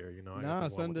premium tier. You know, nah,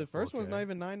 son. The first one's not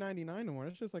even $9.99 anymore.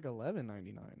 It's just like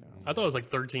 $11.99 now. I thought it was like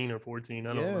 13 or 14.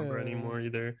 I don't remember anymore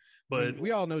either. But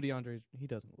we all know DeAndre. He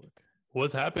doesn't look.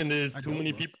 What's happened is too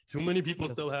many people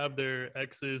still have their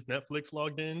ex's Netflix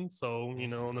logged in. So, you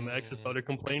know, the exes started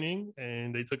complaining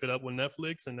and they took it up with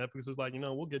Netflix, and Netflix was like, you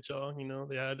know, we'll get y'all. You know,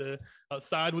 they had to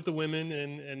side with the women,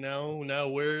 and now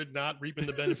we're not reaping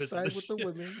the benefits side of with the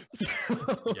women.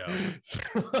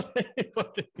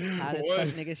 How does fuck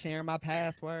nigga sharing my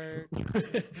password?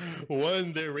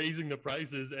 One, they're raising the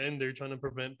prices and they're trying to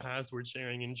prevent password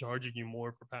sharing and charging you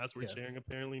more for password sharing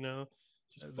apparently now.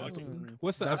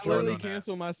 What's the I literally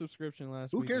canceled my subscription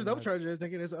last week. Who cares? The upcharge is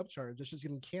thinking it's an upcharge. It's just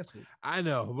getting canceled. I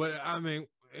know, but I mean,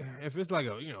 if it's like a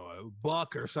 $1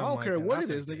 or something, I don't care like what it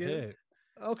is, nigga.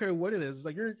 I don't care what it is.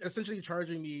 Like, you're essentially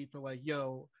charging me for like,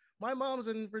 yo, my mom's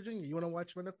in Virginia. You want to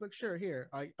watch my Netflix? Sure, here.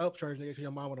 I upcharge nigga because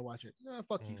your mom want to watch it. Nah,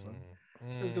 fuck you, son.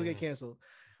 It's gonna get canceled.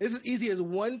 It's as easy as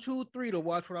 1, 2, 3 to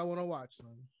watch what I want to watch, son.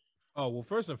 Oh, well,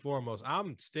 first and foremost,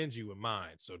 I'm stingy with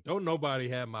mine. So don't nobody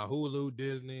have my Hulu,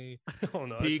 Disney,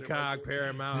 Peacock,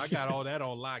 Paramount. I got all that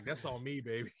on lock. That's on me,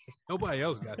 baby. Nobody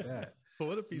else got that.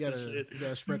 What a piece of shit. You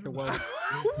gotta spread the wealth.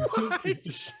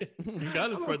 You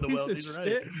gotta spread the wealth. He's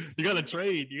right. You gotta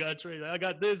trade. I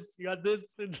got this. You got this.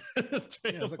 It's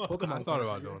like Pokemon. I thought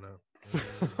about doing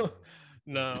that.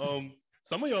 Nah,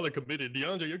 some of y'all are committed.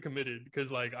 DeAndre, you're committed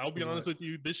because, like, I'll be honest with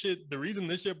you. This shit, the reason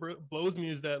this shit blows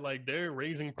me is that, like, they're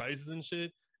raising prices and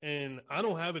shit, and I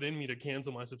don't have it in me to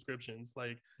cancel my subscriptions.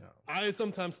 Like, I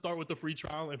sometimes start with the free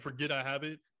trial and forget I have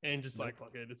it, and just like,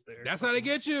 fuck it, it's there. That's how they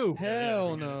get you.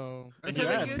 Hell no. That's how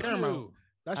they get you.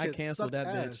 That shit I canceled that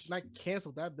bitch. And I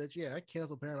canceled that bitch. Yeah, I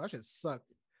canceled Paramount. That shit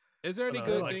sucked. Is there any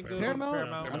good thing good on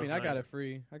Paramount? I mean, I got it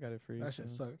free. That shit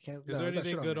sucked. Is there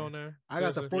anything good on there? I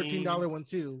got the $14 one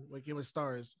too, like it was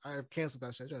stars. I have canceled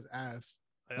that shit. Just ass.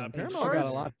 Paramount got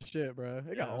a lot of shit, bro.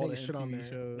 They got all the shit on there.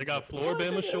 Shows. They got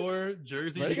Floribama Shore,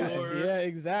 Jersey Shore. Yeah,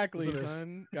 exactly,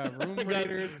 son. Got Room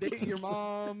Raiders, Date Your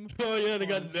Mom. Oh yeah, they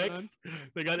got Next.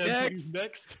 They got MTV's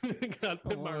Next. They got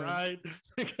Pimp My Ride.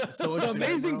 So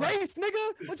Amazing Race,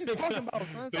 nigga. What you talking about,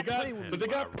 son? They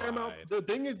got Paramount. The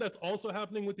thing is that's also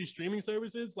happening with these streaming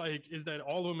services, like, is that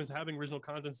all of them is having original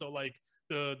content. So like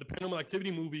the Paranormal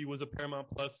Activity movie was a Paramount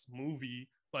Plus movie,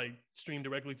 like streamed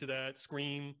directly to that.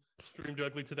 Scream streamed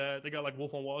directly to that. They got like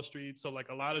Wolf on Wall Street. So like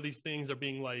a lot of these things are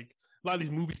being like, a lot of these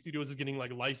movie studios is getting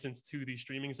like licensed to these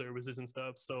streaming services and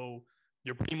stuff. So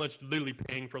you're pretty much literally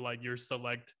paying for like your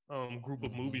select group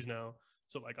of movies now.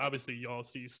 So like obviously y'all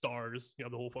see Stars, you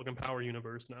have the whole fucking Power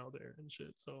universe now there and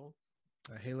shit. So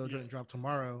Halo joint dropped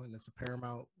tomorrow, and it's a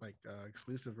Paramount like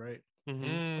exclusive, right?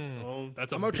 So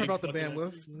that's I'm gonna check out the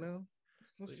bandwidth, you know.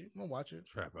 I'm gonna watch it.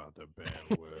 Trap out the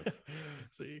bandwidth.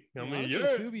 See, I mean,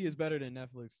 Tubi is better than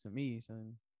Netflix to me,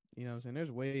 son. You know what I'm saying?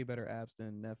 There's way better apps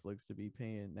than Netflix to be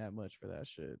paying that much for that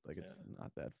shit. Like, it's not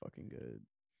that fucking good.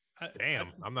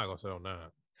 I'm not gonna sit on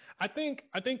that. I think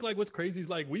like what's crazy is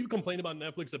like we've complained about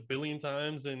Netflix a billion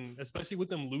times, and especially with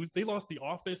them they lost The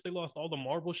Office, they lost all the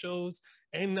Marvel shows,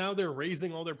 and now they're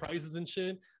raising all their prices and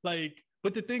shit. Like,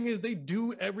 but the thing is, they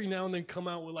do every now and then come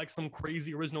out with like some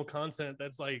crazy original content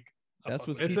that's like, that's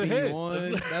what's keeping you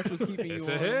on. That's what's keeping you on.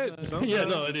 It's a hit. Yeah,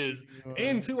 no, it is.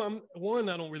 And two, I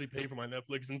don't really pay for my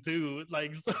Netflix, and two,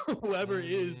 like, so whoever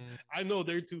is, I know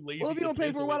they're too lazy. Well, if you don't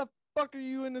pay for it, why the fuck are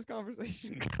you in this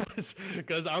conversation?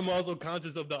 Because I'm also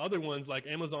conscious of the other ones, like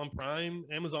Amazon Prime.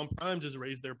 Amazon Prime just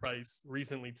raised their price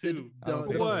recently too.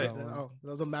 What? It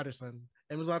doesn't matter, son.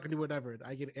 Amazon can do whatever.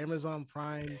 I get Amazon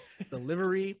Prime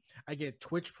delivery. I get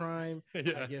Twitch Prime.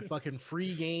 I get fucking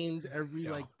free games every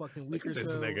like fucking week or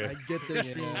so. I get this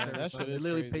stream service. It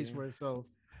literally pays for itself.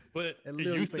 But it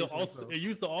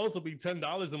used to also be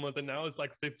 $10 a month, and now it's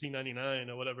like $15.99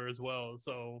 or whatever as well.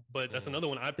 So, but that's another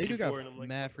one I pay for. And I'm like,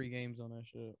 mad free games on that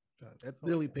shit. It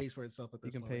literally pays for itself at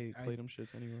this point. You can play them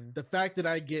shits anywhere. The fact that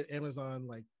I get Amazon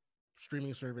like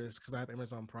streaming service because I have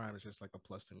Amazon Prime is just like a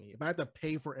plus to me. If I had to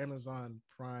pay for Amazon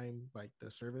Prime, like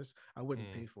the service, I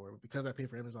wouldn't pay for it. But because I pay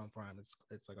for Amazon Prime,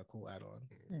 it's like a cool add-on.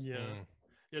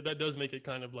 Yeah, that does make it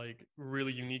kind of like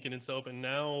really unique in itself. And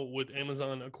now with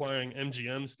Amazon acquiring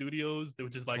MGM Studios,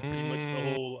 which is like pretty much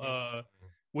the whole,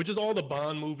 which is all the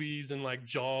Bond movies and like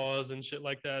Jaws and shit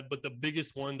like that. But the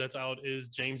biggest one that's out is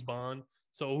James Bond.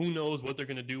 So who knows what they're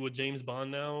gonna do with James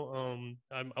Bond now?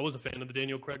 I was a fan of the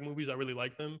Daniel Craig movies. I really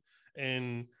like them,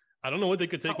 and I don't know what they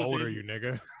could take. How old are you,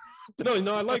 nigga?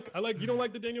 No, I like. You don't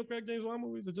like the Daniel Craig James Bond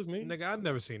movies? It's just me. Nigga, I've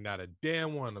never seen not a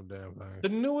damn one of them damn things. The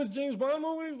newest James Bond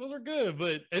movies, those are good.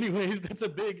 But anyways, that's a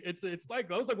big. It's like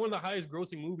that was like one of the highest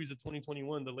grossing movies of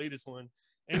 2021, the latest one.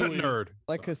 Anyways, Nerd.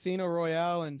 Like Casino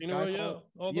Royale and Casino Royale,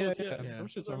 all those, yeah.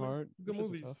 Those shits are hard. Good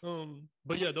movies.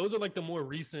 But yeah, those are like the more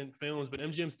recent films. But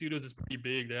MGM Studios is pretty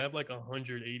big. They have like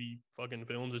 180 fucking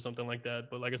films or something like that.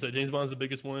 But like I said, James Bond's the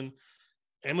biggest one.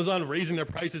 Amazon raising their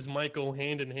prices might go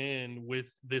hand in hand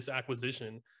with this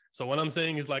acquisition. So what I'm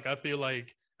saying is, like, I feel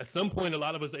like at some point, a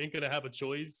lot of us ain't gonna have a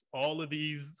choice. All of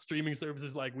these streaming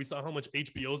services, like we saw how much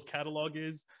HBO's catalog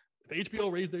is. If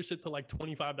HBO raised their shit to like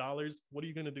 $25, what are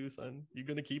you gonna do, son? You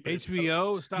gonna keep it?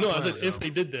 HBO? Stop. No, I said if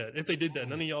they did that,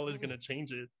 none of y'all is gonna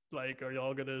change it. Like, are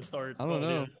y'all gonna start? I don't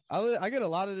know. I get a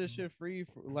lot of this shit free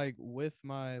for, like, with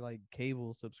my like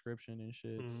cable subscription and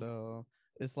shit. So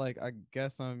it's like, I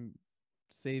guess I'm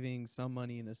saving some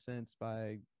money in a sense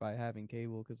by having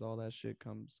cable, because all that shit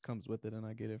comes with it and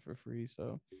I get it for free.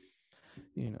 So,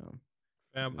 you know,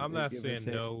 I'm not seeing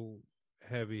no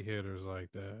heavy hitters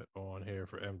like that on here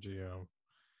for MGM.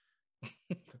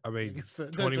 I mean,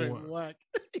 21. Like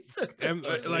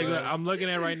I'm looking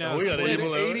at right now. We got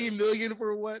 80 million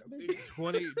for what?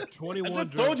 21. I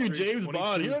told you James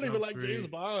Bond. You don't even like James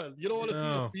Bond. You don't want to see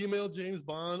a female James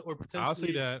Bond, or potentially. I'll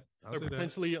see that.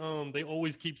 Potentially, they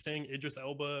always keep saying Idris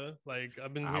Elba. Like,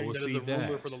 I've been hearing that as a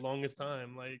rumor for the longest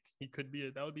time. Like, he could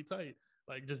be that would be tight.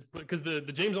 Like, just because the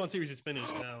James Bond series is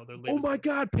finished now. Oh my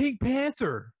God, Pink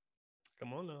Panther.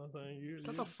 Come on now, son.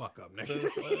 Shut the fuck up, nigga.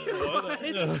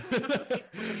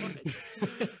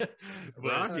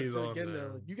 Rocky's on again,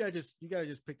 though, you gotta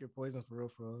just pick your poison for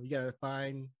real. You gotta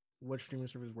find what streaming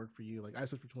service work for you. Like, I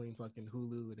switch between fucking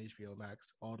Hulu and HBO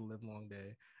Max all the live long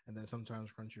day, and then sometimes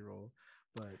Crunchyroll.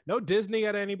 But no Disney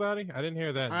at anybody. I didn't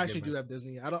hear that. I actually do have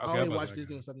Disney. I only watch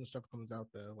Disney when something stuff comes out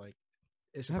though. Like,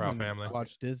 it's just Proud Family.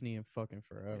 Watch Disney in fucking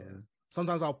forever. Yeah.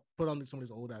 Sometimes I'll put on some of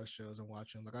these old ass shows and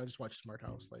watch them. Like, I just watch Smart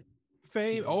House. Like,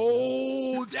 Fame.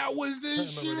 Oh, that was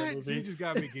this shit. You just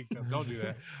got me geeked up. Don't do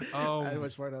that. I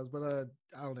watch Smart House, but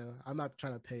I don't know. I'm not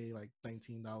trying to pay like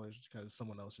 $19 because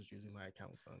someone else is using my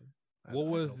account. So what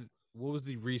was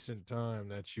the recent time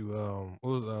that you what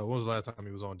was the last time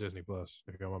he was on Disney Plus?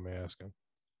 If you don't mind me asking.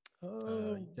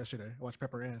 Yesterday, I watched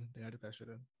Pepper Ann. They added that shit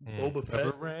in. Boba Fett.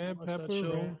 Pepper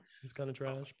Ann. It's kind of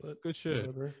trash, but good shit.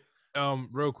 Whatever.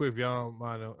 Real quick, if y'all don't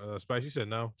mind, Spice, you said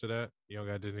no to that. You don't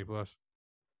got Disney Plus.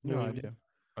 No idea.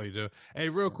 Oh, you do? Hey,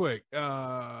 real quick.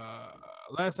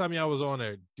 Last time y'all was on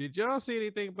there, did y'all see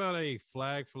anything about a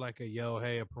flag for like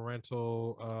a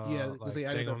parental because like they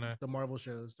added on there? the Marvel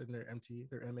shows in their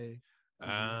MA.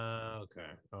 Okay.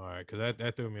 All right, because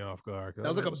that threw me off guard. That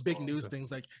was like a big news thing.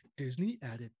 Like, Disney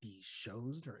added these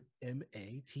shows during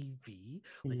MATV.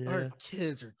 Like, our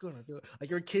kids are gonna do it. Like,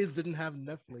 your kids didn't have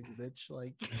Netflix, bitch.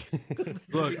 Like,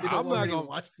 look, I'm not gonna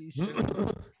watch these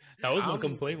shows. That was my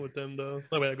complaint with them, though.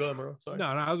 Oh, wait, go ahead, bro. Sorry. No,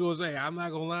 I was gonna say I'm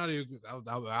not gonna lie to you.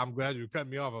 I'm glad you cut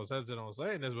me off. I was hesitant on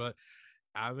saying this, but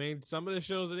I mean, some of the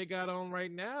shows that they got on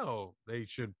right now, they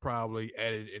should probably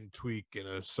edit and tweak in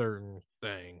a certain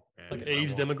thing, like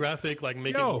age demographic, like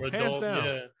make it more adult.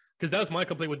 Yeah, because that's my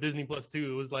complaint with Disney Plus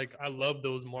too. It was like, I love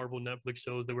those Marvel Netflix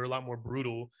shows that were a lot more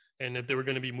brutal, and if they were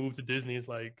going to be moved to Disney, it's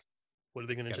like, what are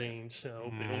they going to change? I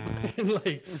hope they don't,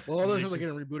 like, well, all those shows are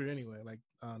getting rebooted anyway. Like,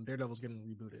 Daredevil's getting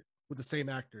rebooted with the same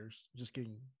actors, just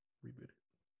getting rebooted.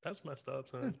 That's messed up,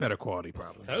 son. Better quality,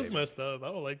 probably. That's messed up.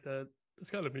 I don't like that. It's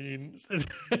gotta mean.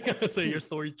 I gotta say your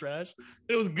story trash.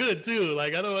 It was good too.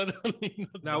 Like, I don't need.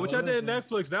 Now, which I did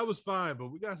Netflix, that was fine,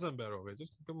 but we got something better over it.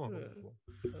 Just come on.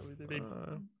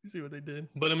 You see what they did.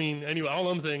 But I mean, anyway, all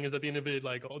I'm saying is at the end of it,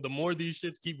 like, the more these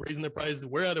shits keep raising their prices,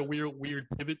 we're at a weird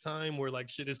pivot time where like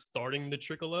shit is starting to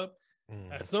trickle up.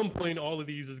 At some point, all of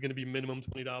these is gonna be minimum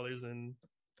 $20, and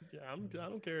yeah, I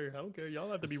don't care.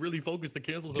 Y'all have to be really focused to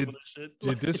cancel some of that shit.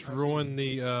 Did this ruin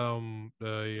the what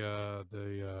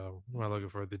am I looking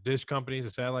for? The dish companies,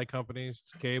 the satellite companies,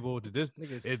 cable? Did this?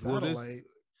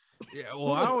 Yeah,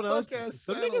 well, I don't know.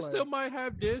 Some niggas still might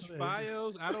have Dish,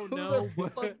 Fios. I don't know.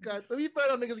 To be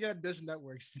fair, niggas got Dish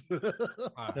networks.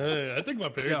 I think my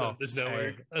parents have Dish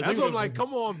network. That's what I'm like.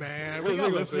 Come on, man. We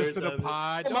got listeners to the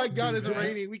pod. Oh my God, it's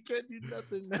raining. We can't do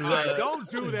nothing now. Right, don't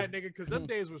do that, nigga, because them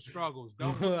days were struggles.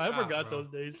 I forgot those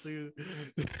days too.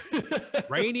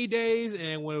 Rainy days,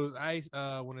 and when it was ice,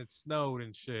 when it snowed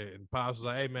and shit. And Pops was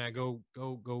like, "Hey man, go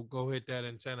hit that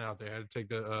antenna out there." I had to take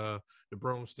the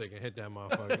broomstick and hit that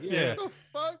motherfucker. Yeah. What the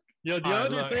fuck? Yo,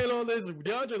 DeAndre saying all this.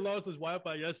 DeAndre lost his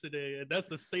Wi-Fi yesterday, and that's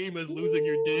the same as losing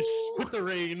your dish with the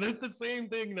rain. That's the same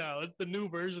thing now. It's the new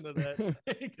version of that.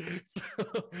 So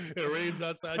it rains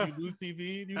outside, you lose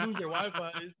TV, you lose your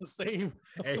Wi-Fi. It's the same.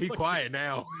 Hey, he quiet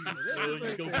now.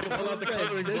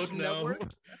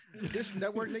 Dish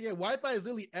network, nigga. Wi-Fi is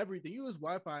literally everything. You use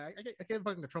Wi-Fi. I can't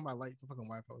fucking control my lights. The fucking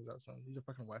Wi-Fi was out, son. These are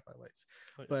fucking Wi-Fi lights.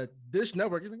 But Dish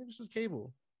network, you're like, just use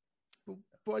cable.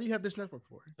 What do you have this network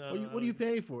for? What are you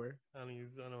paying for? I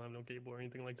don't have no cable or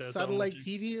anything like that. Satellite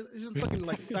TV? It's just fucking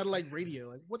like satellite radio.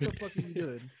 Like, what the fuck are you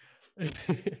doing?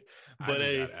 But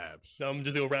hey, I'm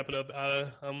just gonna wrap it up.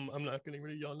 I'm not getting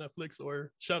rid of y'all Netflix,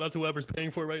 or shout out to whoever's paying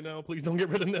for it right now. Please don't get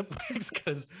rid of Netflix,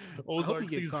 because Ozark,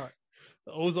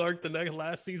 the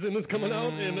last season is coming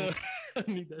out, and I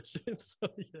need that shit. So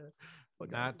yeah.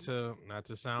 Not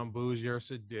to sound bougie or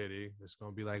sedity, it's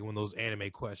gonna be like one of those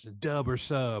anime questions: dub or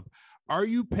sub? Are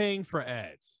you paying for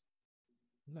ads?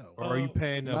 No. Or are you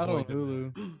paying? Not on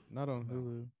Hulu. Not on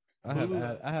Hulu. I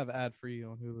have ad free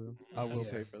on Hulu. I will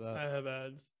pay for that. I have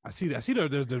ads. I see that.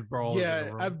 There's brawls.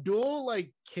 Yeah, Abdul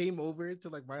like came over to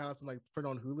like my house and like put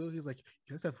on Hulu. He's like,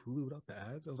 "You guys have Hulu without the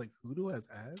ads?" I was like, "Hulu has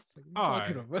ads?" Like, all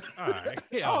right.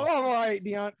 Yeah. All right,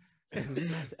 Deon. I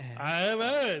have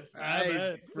ads.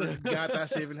 I forgot that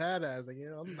shit even had ads. Like,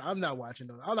 I'm not watching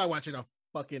those. I'm not watching a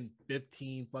fucking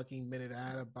 15 fucking minute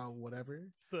ad about whatever.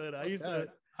 Son,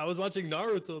 I was watching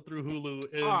Naruto through Hulu,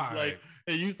 and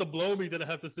it used to blow me that I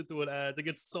have to sit through an ad. I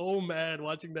get so mad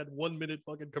watching that 1 minute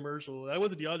fucking commercial. I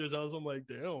went to DeAndre's house. I'm like,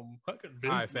 damn, I could. All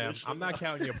right, fam. I'm not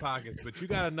counting your pockets, but you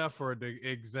got enough for it to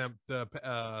exempt the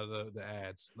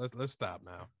ads. Let's stop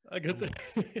now. I got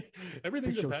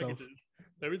everything's in packages.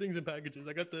 Everything's in packages.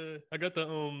 I got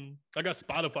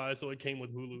Spotify, so it came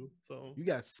with Hulu. So you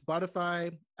got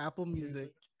Spotify, Apple Music,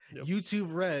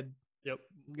 YouTube Red. Yep.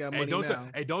 We got money now.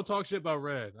 Don't talk shit about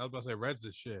Red. I was about to say Red's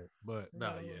the shit, but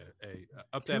hey,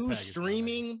 up that package.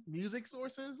 Streaming music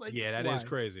sources, like that is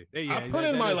crazy. Yeah, I put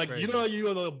in my crazy. You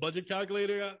know the budget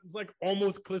calculator. It's like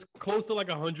almost close to like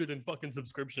 100 in fucking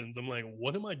subscriptions. I'm like,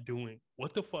 what am I doing?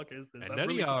 What the fuck is this? And none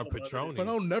of y'all are Patron. But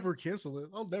I'll never cancel it.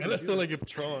 And I still like a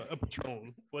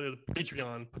Patron. What is it?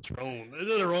 Patron? Is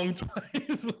it the wrong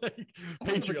twice? Like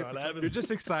Patreon. You're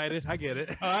just excited. I get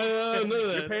it. I know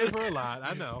that. You're paying for a lot.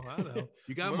 I know.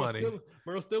 You got money.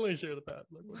 Merle still ain't share the path.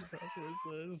 Look what the password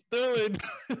says. Still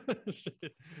ain't.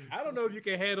 Shit. I don't know if you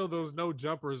can handle those no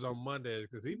jumpers on Mondays,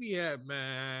 because he be at,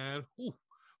 man. Ooh,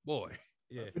 boy.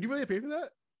 Yeah. Would you really pay for that?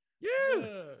 Yeah.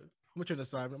 How much on the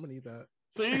side? I'm gonna need that.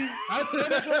 See, I said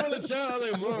that over the chat. I'm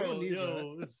like,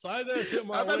 Merle, slide that shit.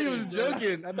 I thought he was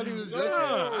joking. I got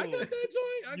that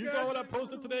joint. You saw what I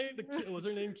posted today? What's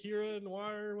her name? Kira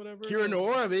Noir or whatever? Kira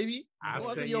Noir, baby. I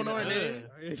think you don't know her name.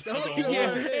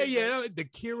 Yeah, the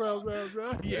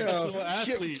Kira. Yeah,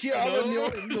 athlete. Kira,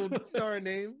 you know her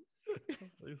name.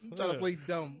 I'm trying to play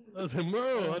dumb. I said,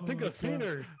 Merle, I think I've seen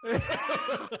her.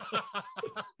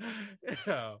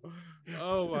 Yeah.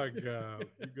 Oh my God.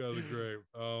 You guys are great.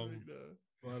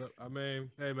 But I mean,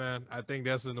 hey man, I think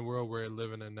that's in the world we're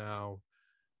living in now.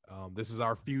 This is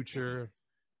our future.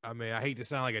 I mean, I hate to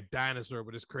sound like a dinosaur,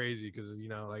 but it's crazy because,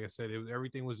 like I said,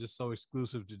 everything was just so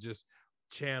exclusive to just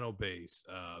channel base.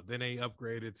 Then they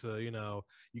upgraded to,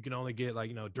 you can only get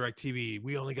DirecTV.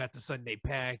 We only got the Sunday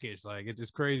package. Like, it's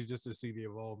just crazy just to see the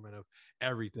involvement of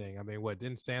everything. I mean, what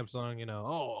didn't Samsung,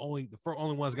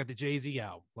 only ones got the Jay-Z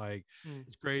out. Like,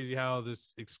 it's crazy how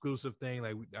this exclusive thing,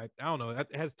 like, I don't know,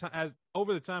 has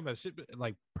over the time has shit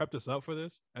like prepped us up for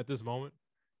this at this moment,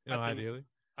 ideally.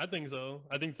 I think so.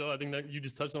 I think that you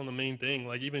just touched on the main thing.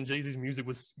 Like, even Jay-Z's music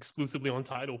was exclusively on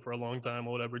Tidal for a long time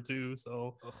or whatever too.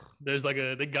 So there's they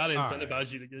gotta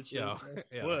incentivize you to get shit.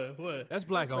 Yeah. What? That's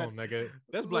black owned, nigga.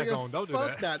 That's black owned. Don't do that.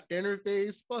 Fuck that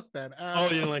interface. Fuck that app. Oh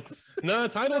yeah,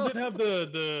 Tidal did have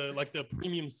the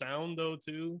premium sound though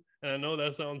too. And I know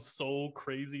that sounds so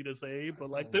crazy to say, but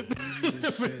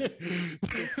the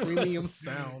premium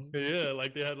sound. Yeah,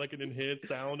 like they had like an enhanced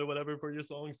sound or whatever for your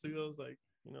songs too. I was like,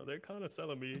 they're kind of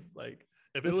selling me. Like,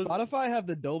 if does Spotify have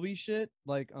the Dolby shit,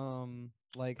 like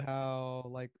how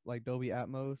like Dolby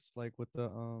Atmos, like with the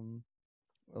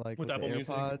with the AirPods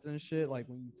music and shit, like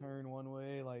when you turn one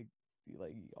way, like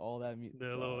all that music,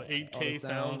 the little 8K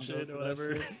sound shit or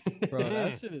whatever. Bro,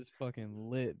 that shit is fucking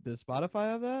lit. Does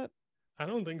Spotify have that? I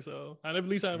don't think so. At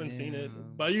least I haven't seen it.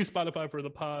 But I use Spotify for the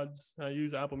pods. I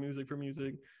use Apple Music for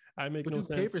music. But you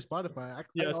pay for Spotify.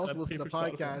 I also listen to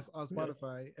podcasts on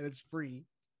Spotify, and it's free.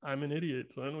 I'm an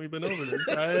idiot, son. We've been over this.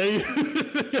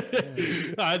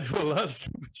 I do a lot of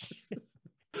stupid shit.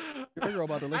 I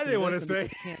didn't want to say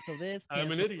cancel this.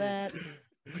 I'm an idiot. That.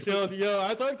 Yo,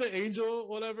 I talked to Angel,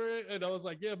 whatever, and I was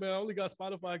like, yeah, man, I only got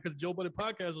Spotify because Joe Budden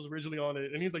Podcast was originally on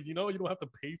it. And he's like, you don't have to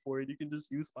pay for it. You can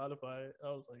just use Spotify. I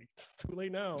was like, it's too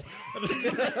late now.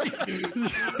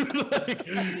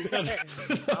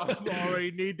 I'm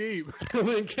already knee deep.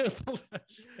 Cancel that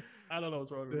shit. I don't know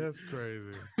what's wrong with me. That's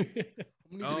crazy.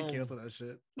 We need to cancel that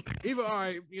shit. Even all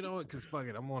right, you know what? Because fuck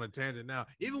it, I'm on a tangent now.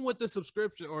 Even with the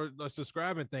subscription or the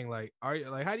subscribing thing, like, how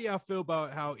do y'all feel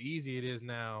about how easy it is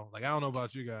now? Like, I don't know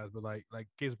about you guys, but like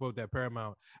case of that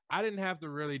Paramount, I didn't have to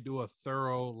really do a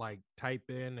thorough like type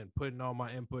in and putting all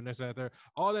my input and this and that there.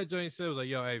 All that joint said was like,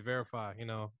 yo, hey, verify,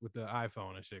 with the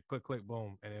iPhone and shit. Click, click,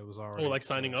 boom, and it was already. Oh, like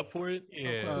signing up for it?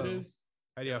 Yeah. It is.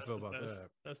 How do y'all feel about that?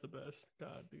 That's the best.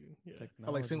 God, dude. Yeah.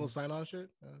 I like single sign-on shit.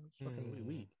 It's fucking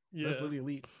elite. Yeah. That's literally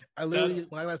elite. I literally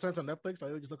when I sign on Netflix, I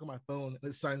literally just look at my phone and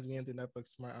it signs me into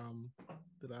Netflix,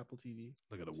 to the Apple TV.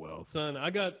 Look at the wealth. Son, I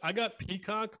got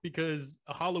Peacock because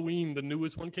Halloween, the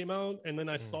newest one came out, and then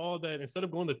I saw that instead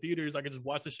of going to theaters, I could just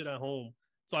watch the shit at home.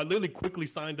 So I literally quickly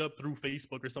signed up through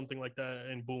Facebook or something like that,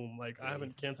 and boom, like I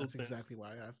haven't canceled since. Exactly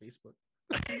why I have Facebook.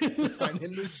 Sign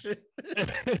in this shit.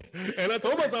 And I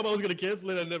told myself I was gonna cancel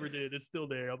it. I never did. It's still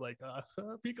there. I'm like,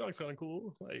 Peacock's kind of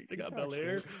cool. Like they got Bel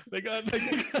Air. They got.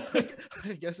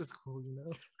 I guess it's cool,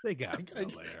 They got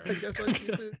Bel Air. I guess I keep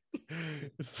it.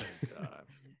 God.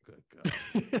 Good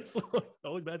God. So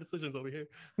always bad decisions over here.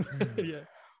 Yeah.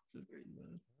 Just great,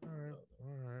 man. All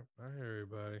right. I hear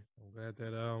everybody. I'm glad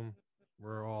that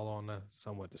we're all on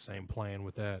somewhat the same plane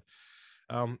with that.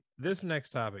 This next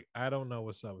topic, I don't know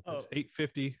what's up with this.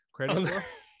 850 credit score.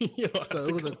 So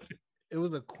it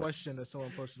was a question that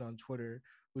someone posted on Twitter.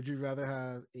 Would you rather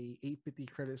have a 850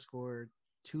 credit score,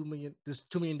 $2 million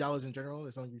in general?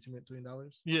 It's only $2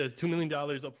 million. Yeah, $2 million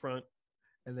up front,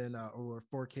 and then or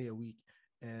 4K a week.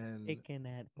 And taking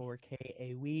that 4K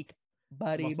a week,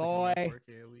 buddy boy.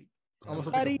 4K a week.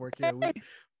 Almost like 4K a week.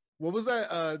 What was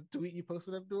that tweet you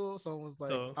posted, Abdul? Someone was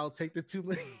like, I'll take the $2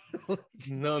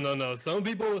 million. No. Some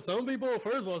people,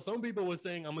 first of all, some people were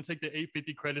saying I'm gonna take the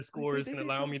 850 credit score. It's gonna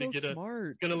allow me to get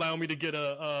it's gonna allow me to get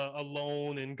a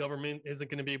loan, and government isn't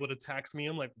gonna be able to tax me.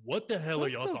 I'm like, what the hell are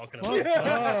y'all talking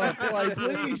about? Like,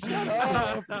 please shut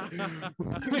up.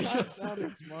 That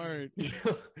sounded smart.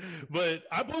 But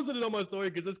I posted it on my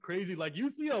story because it's crazy. Like, you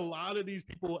see a lot of these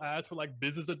people ask for like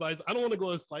business advice. I don't want to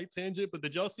go a slight tangent, but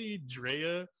did y'all see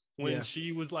Drea when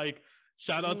she was like,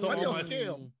 shout out to all my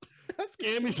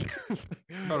scammies.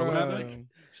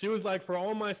 She was like, for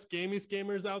all my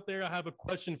scammers out there, I have a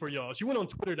question for y'all. She went on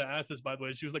Twitter to ask this, by the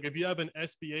way. She was like, if you have an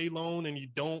SBA loan and you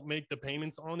don't make the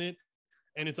payments on it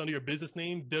and it's under your business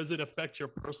name, does it affect your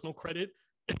personal credit?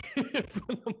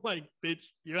 I'm like, bitch,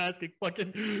 you're asking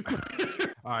fucking.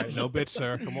 All right, no bitch,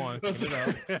 sir. Come on.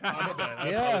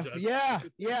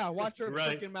 Yeah. Watch her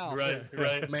fucking mouth.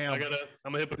 Right. Ma'am.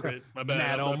 I'm a hypocrite. My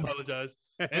bad. I apologize.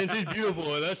 And she's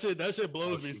beautiful. And that shit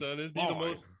blows me, son. It's the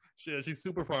most. She's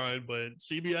super fine, but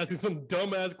she be asking some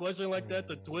dumbass question like that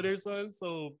to Twitter, son.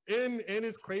 So and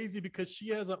it's crazy because she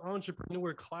has an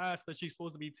entrepreneur class that she's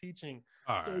supposed to be teaching.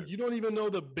 So you don't even know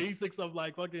the basics of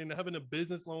like fucking having a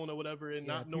business loan or whatever, and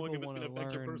not knowing if it's gonna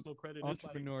affect your personal credit.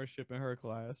 Entrepreneurship in her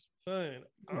class, son.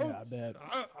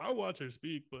 I watch her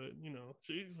speak, but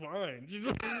she's fine.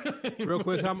 Real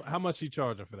quick, how much you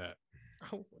charging for that? I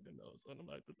don't fucking know, son. I'm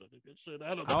not pathetic and shit.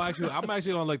 I don't know. I'm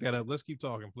actually gonna look that up. Let's keep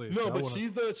talking, please. No, but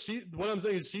what I'm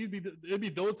saying is it'd be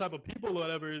those type of people or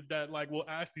whatever that like will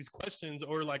ask these questions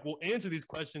or like will answer these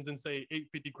questions and say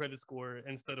 850 credit score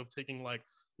instead of taking like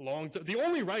long term. The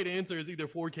only right answer is either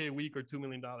 4K a week or $2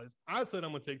 million. I said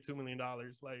I'm gonna take $2 million.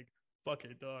 Like, fuck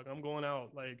it, dog. I'm going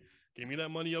out. Like, give me that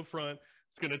money up front.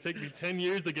 It's gonna take me 10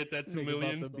 years to get that $2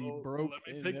 million. So be broke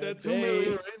let me take that $2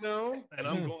 million right now, and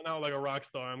I'm going out like a rock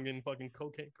star. I'm getting fucking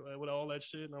cocaine with all that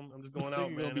shit. And I'm just going out,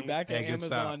 man. Gonna be back at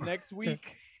Amazon next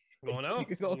week. Going out.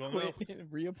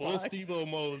 Reapply. Full Steve-O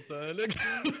mode, son.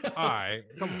 All right,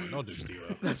 come on, don't do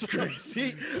Steve-O. That's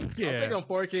crazy. Yeah, I think I'm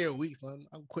 4K a week, son.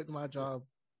 I'm quitting my job.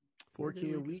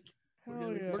 4K a week.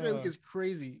 4K a week is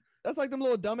crazy. That's like them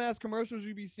little dumbass commercials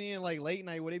you be seeing like late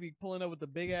night where they be pulling up with the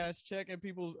big ass check at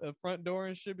people's front door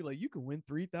and shit. Be like, you can win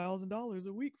 $3,000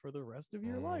 a week for the rest of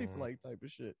your life, like type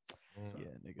of shit. So,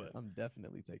 yeah, nigga, I'm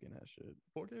definitely taking that shit.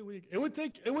 4K a week. It would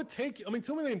take. I mean,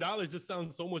 $2 million just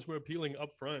sounds so much more appealing up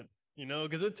front.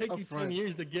 Because it'd take you 10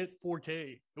 years to get 4K.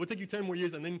 It would take you 10 more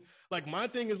years, and then like my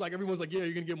thing is like everyone's like, yeah,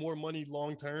 you're gonna get more money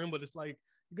long term, but it's like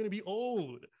You're gonna be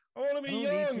old. I want to be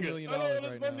young. I don't want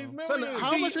to spend these millions. Son,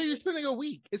 how much are you spending a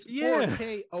week? It's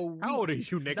 $4K a week. How old are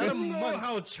you,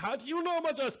 nigga? You know how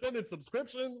much I spend in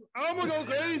subscriptions? I'm gonna go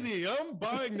crazy. I'm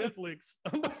buying Netflix.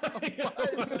 I'm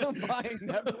buying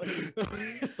Netflix.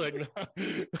 It's like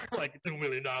 $2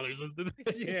 million.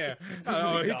 Yeah.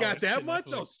 Oh, he got that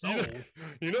much? Oh, so.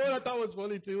 You know what I thought was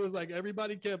funny too? Was like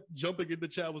everybody kept jumping in the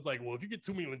chat. Was like, well, if you get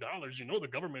 $2 million, you know the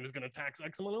government is gonna tax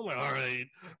X amount. I'm like, all right,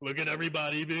 look at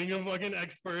everybody being a fucking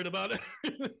expert about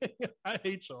everything. I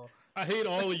hate y'all. I hate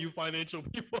all of you financial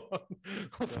people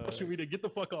on social media. Get the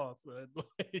fuck off, son.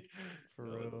 For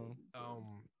real.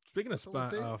 Speaking of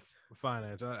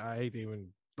finance, I hate to even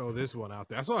throw this one out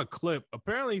there. I saw a clip.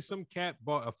 Apparently, some cat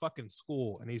bought a fucking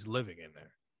school and he's living in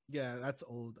there. Yeah, that's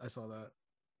old. I saw that.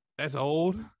 That's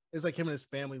old. It's like him and his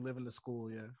family live in the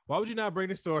school. Yeah. Why would you not bring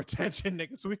this to our attention,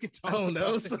 nigga? So we can talk. I don't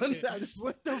know, son.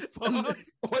 What the fuck?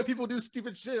 Why people do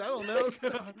stupid shit? I don't know.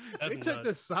 They took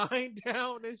the sign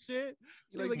down and shit.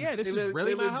 So like, yeah, this is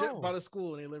really my home. Bought a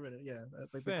school and they live in it. Yeah,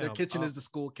 like their kitchen is the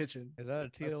school kitchen. Is that a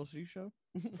TLC show?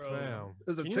 Fam.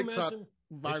 There's a TikTok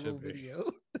viral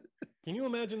video. Can you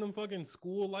imagine them fucking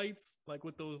school lights, like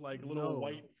with those like little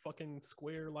white fucking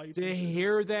square lights? They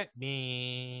hear that?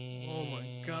 Man. Oh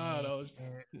my god! I was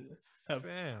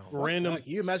random. Can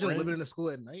you imagine living in a school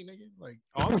at night, nigga? Like,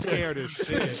 I'm scared as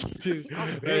shit.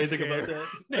 I'm very scared about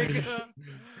that,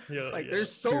 nigga. Like,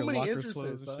 there's so many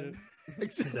entrances, son.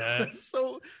 Like,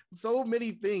 so many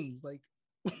things. Like,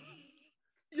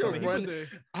 you're running.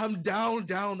 I'm down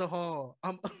the hall.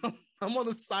 I'm on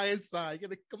the science side. You're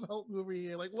gonna come help me over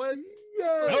here. Like, what?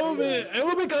 Yeah, it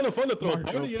would be kind of fun to throw a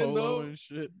party in, though. And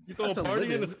shit. You throw a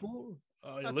party in the school.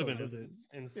 Oh, you're living in it. It's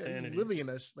insanity. Yeah, he's living in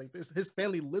that. Like, his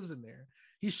family lives in there.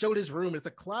 He showed his room. It's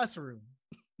a classroom.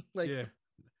 Like, yeah.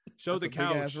 Show the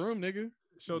couch room, nigga.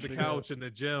 Show the couch and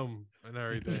the gym and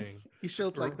everything. He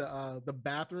showed like the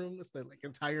bathroom. It's the like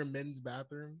entire men's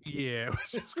bathroom. Yeah,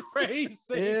 which is crazy.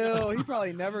 Ew, he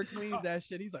probably never cleans that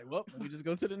shit. He's like, well, let me just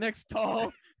go to the next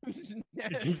stall. He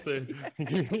keeps the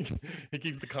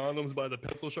condoms by the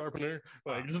pencil sharpener.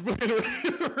 Like, just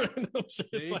random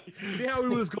shit. See how he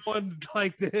was going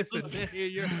like this? And then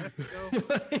he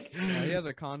has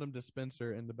a condom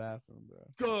dispenser in the bathroom, bro.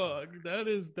 Dog, that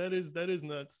is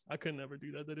nuts. I could never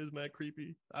do that. That is mad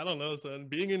creepy. I don't know, son.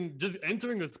 Just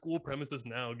entering a school premises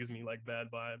now gives me like bad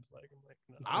vibes.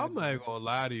 I'm not gonna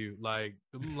lie to you. Like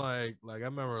I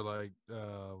remember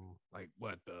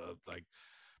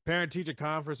parent teacher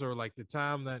conference, or like the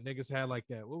time that niggas had like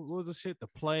that. What was the shit? The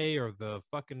play or the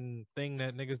fucking thing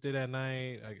that niggas did at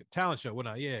night? Like a talent show.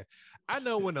 Well, yeah. I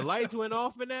know when the lights went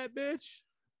off in that bitch,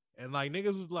 and like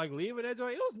niggas was like leaving that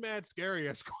joint. It was mad scary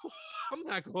at school. I'm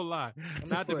not gonna lie.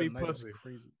 Not to be pussy.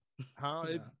 Crazy. How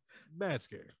it mad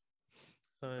scary.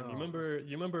 Son, you remember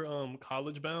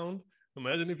College Bound?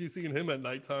 Imagine if you seen him at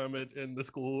nighttime in the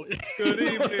school. Good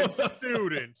evening,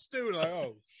 student. Like,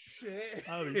 oh shit.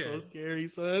 That would be so scary,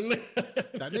 son.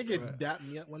 That nigga dapped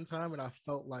me up one time, and I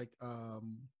felt like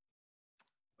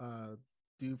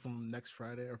dude from next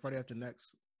Friday or Friday after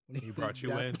next. He brought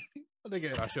you in.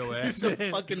 Nigga, brought your ass he's a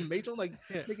fucking matron. Like,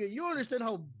 nigga, you understand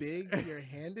how big your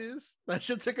hand is? That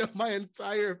should take up my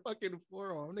entire fucking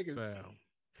forearm. Niggas.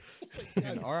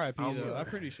 RIP though. I'm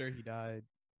pretty sure he died.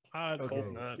 I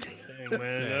hope not. Dang,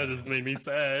 man, that just made me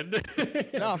sad.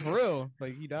 Nah, for real.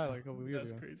 Like, he died like a couple years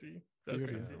ago. That's crazy. That's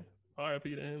crazy. RIP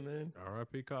to him, man.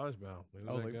 RIP College Bound.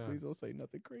 I was like, please don't say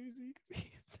nothing crazy.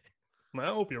 Man,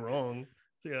 I hope you're wrong.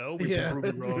 So, yeah, I hope we can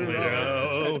prove you wrong.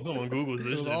 I hope someone Googles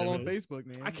this. It's all on Facebook,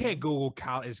 man. I can't Google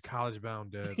is College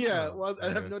Bound dead. Yeah, well, I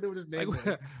have no idea what his name is.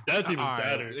 That's even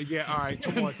sadder. Yeah, all right,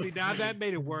 come on. See, now that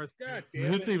made it worse. God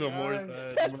damn It's even more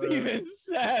sad. That's even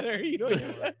sadder. You don't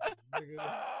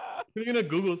You're gonna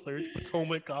Google search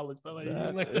Potomac College. Funny,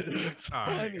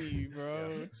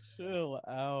 bro. Chill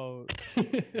out.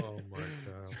 Oh my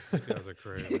god, you guys are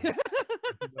crazy.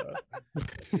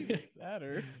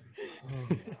 Sadder.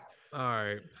 All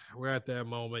right, we're at that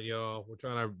moment, y'all. We're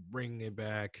trying to bring it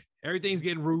back. Everything's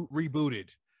getting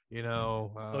rebooted. You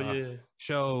know,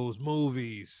 shows,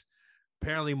 movies.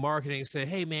 Apparently, marketing said,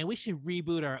 "Hey, man, we should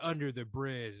reboot our Under the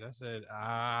Bridge." I said,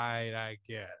 I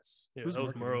guess." Yeah, who's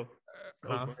Merle?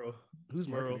 Who's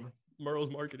marketing? Merle's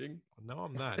marketing. No,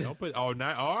 I'm not. Don't put. Oh,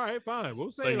 not. All right, fine. We'll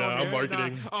say. Like, no, I'm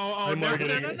marketing. No. I'm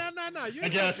marketing. No. You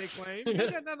ain't got big claim.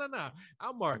 No.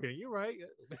 I'm marketing. You're right.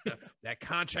 That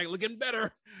contract looking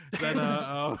better. Than,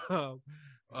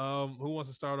 who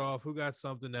wants to start off? Who got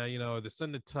something that the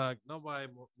Sun to Tuck? Nobody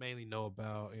mainly know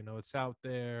about. It's out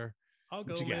there. I'll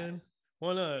go, man.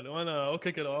 Why not? Why not? I'll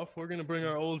kick it off. We're gonna bring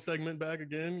our old segment back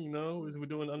again. You know, as we're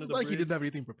doing under the like bridge. you didn't have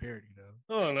anything prepared. You know.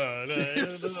 Oh no!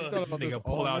 Nigga,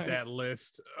 pull out that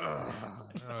list.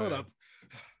 Hold up.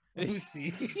 Let me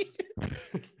see.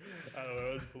 I don't know.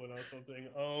 I was pulling out something.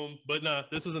 But nah,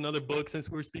 this was another book since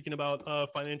we were speaking about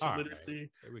financial literacy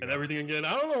and everything again.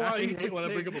 I don't know why you hate when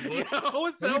I bring up a book.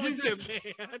 What's up with this man?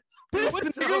 This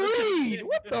nigga read.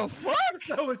 What the fuck?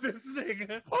 What's up with this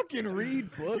nigga? Fucking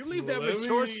read books. You leave that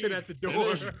mature shit at the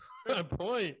door.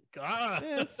 Point. God.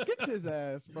 Man, skip his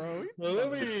ass, bro. Well,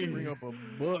 let me bring up a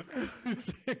book.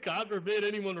 God forbid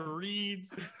anyone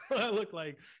reads what I look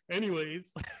like.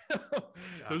 Anyways,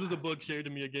 this is a book shared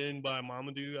to me again by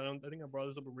Mamadou. I think I brought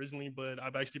this up originally, but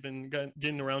I've actually been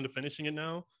getting around to finishing it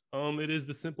now. It is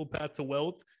The Simple Path to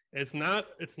Wealth. It's not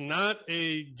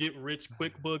a get rich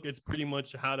quick book. It's pretty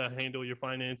much how to handle your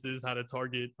finances, how to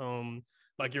target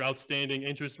like your outstanding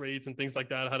interest rates and things like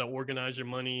that, how to organize your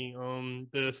money.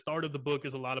 The start of the book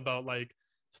is a lot about like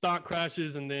stock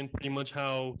crashes and then pretty much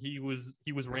how he was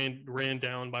ran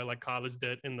down by like college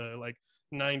debt in the like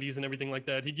 90s and everything like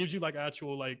that. He gives you like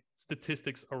actual like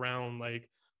statistics around like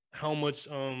how much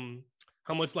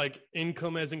like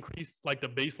income has increased, like the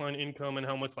baseline income, and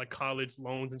how much like college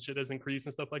loans and shit has increased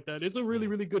and stuff like that. It's a really,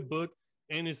 really good book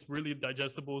and it's really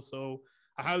digestible. So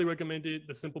I highly recommend it.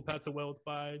 The Simple Path to Wealth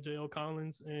by J.L.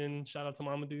 Collins, and shout out to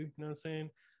Mamadou. You know what I'm saying?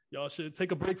 Y'all should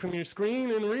take a break from your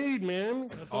screen and read, man.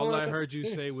 That's all I heard you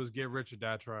say was get rich or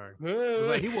die trying. Yeah. It was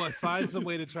like he want to find some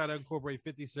way to try to incorporate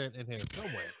 50 Cent in here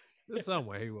somewhere. There's some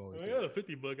way he will always do. I got a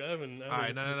 50 book. I haven't. All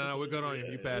right, no. We're good on you.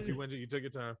 You passed. You went. You took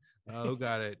your time. Who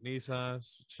got it? Nissan,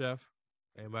 Chef.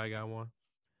 Anybody got one?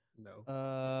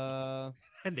 No.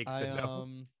 Nick said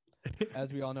no.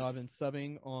 As we all know, I've been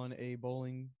subbing on a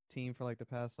bowling team for like the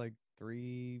past like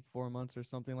 3-4 months or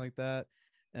something like that.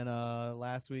 And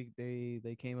last week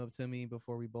they came up to me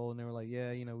before we bowled and they were like,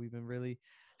 yeah, you know, we've been really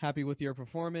happy with your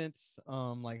performance.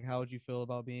 Like, how would you feel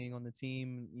about being on the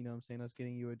team? You know what I'm saying? Us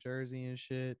getting you a jersey and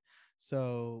shit.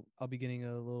 So I'll be getting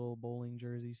a little bowling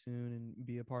jersey soon and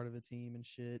be a part of a team and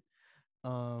shit.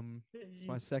 It's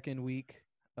my second week,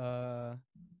 2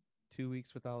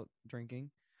 weeks without drinking.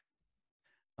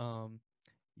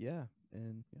 Yeah,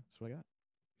 and yeah, that's what I got.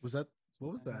 What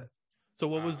was that? So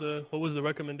what was the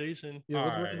recommendation? Yeah,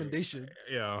 what's the recommendation?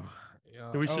 Yeah.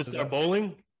 Do we should start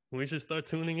bowling? We should start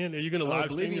tuning in. Are you gonna live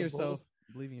believe in yourself?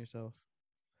 Believe in yourself.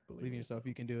 Believe in yourself.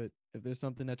 You can do it. If there's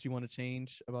something that you want to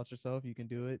change about yourself, you can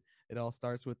do it. It all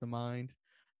starts with the mind.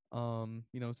 You know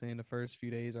what I'm saying? The first few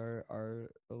days are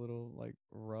a little like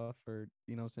rough, or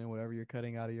you know what I'm saying, whatever you're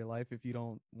cutting out of your life. If you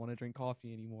don't want to drink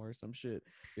coffee anymore or some shit,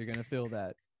 you're gonna feel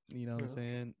that. You know what I'm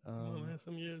saying? Man,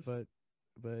 some years. But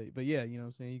yeah, you know what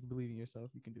I'm saying? You can believe in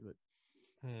yourself. You can do it.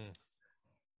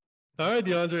 All right,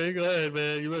 DeAndre, go ahead,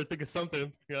 man. You better think of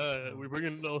something. We're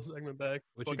bringing the whole segment back.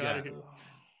 What you got?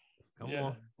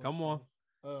 Come on.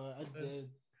 I did.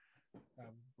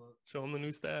 Show him the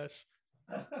new stash.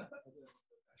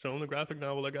 Show him the graphic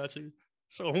novel I got you.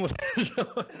 Show him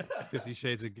 50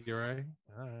 Shades of Grey.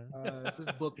 All right. It's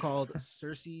this book called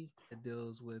Circe. It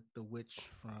deals with the witch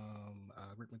from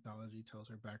Greek mythology, tells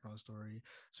her background story.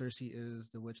 Circe is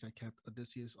the witch that kept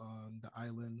Odysseus on the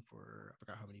island for, I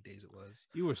forgot how many days it was.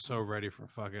 You were so ready for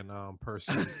fucking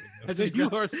Percy. You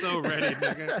are so ready,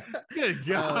 nigga. Good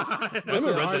God. I haven't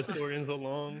read that story in so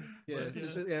long. Yeah,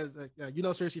 you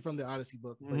know Circe from the Odyssey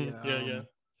book. But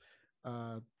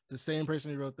the same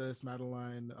person who wrote this,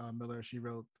 Madeline Miller, she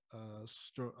wrote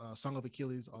Song of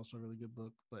Achilles, also a really good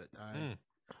book. But I'm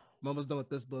almost done with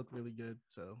this book, really good.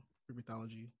 So Greek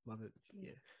mythology, love it.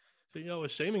 Yeah. So y'all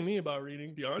was shaming me about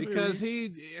reading DeAndre because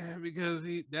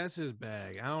he that's his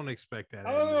bag. I don't expect that.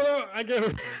 Oh, I get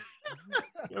it.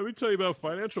 Let me tell you about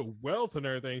financial wealth and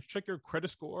everything. Check your credit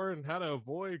score and how to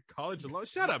avoid college loan.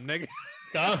 Shut up, nigga.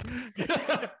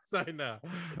 Say no.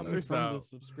 Coming from the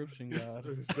subscription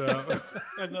god.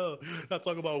 I know. I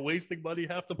talk about wasting money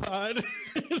half the pod.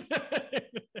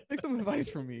 Take some advice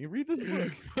from me. Read this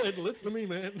book. But listen to me,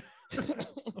 man.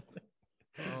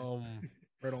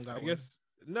 Red on got I guess.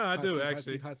 No, I do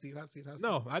actually. Hot seat.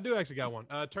 No, I do actually got one.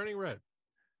 Turning Red.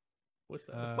 What's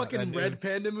that? Fucking Red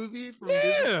Panda movie?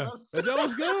 Yeah, that joke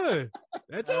was good.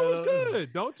 That joke was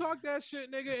good. Don't talk that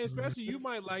shit, nigga. Especially you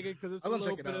might like it because it's a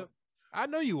little bit of. I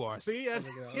know you are. See,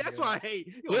 that's why I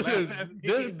hate. Listen,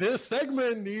 this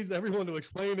segment needs everyone to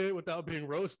explain it without being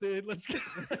roasted. Let's get.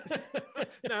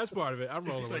 That's part of it. I'm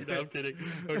rolling with it. I'm kidding.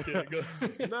 Okay, go.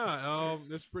 Nah,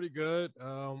 it's pretty good.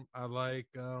 I like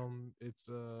it's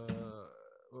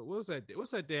what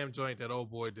what's that damn joint that old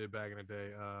boy did back in the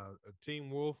day? Teen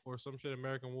Wolf or some shit,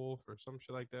 American Wolf or some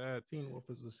shit like that. Teen Wolf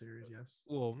is a series, yes.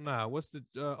 Well, nah. What's the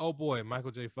oh boy,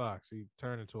 Michael J. Fox? He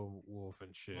turned into a wolf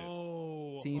and shit.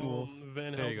 Oh, Teen Wolf.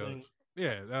 Van Helsing.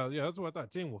 Yeah, that's what I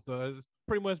thought. Teen Wolf does. It's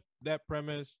pretty much that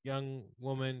premise. Young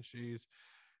woman,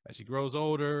 as she grows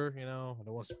older, I don't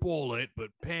want to spoil it, but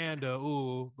panda,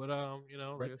 ooh, but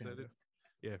like I said,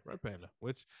 Red Panda,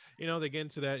 which they get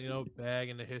into that, bag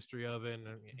and the history of it and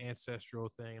the ancestral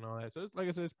thing and all that. So it's, like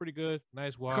I said, it's pretty good,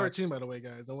 nice watch. Cartoon, by the way,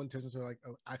 guys. No one turns into like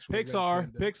actual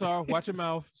Pixar. Watch your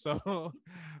mouth. So,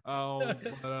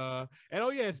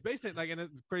 it's based on and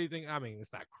it's crazy thing. I mean,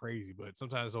 it's not crazy, but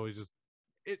sometimes it's always just.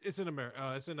 It's in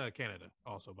America. It's in Canada,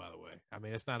 also. By the way, I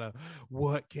mean it's not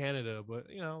what Canada, but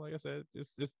like I said,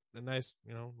 it's a nice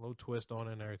little twist on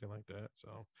it and everything like that.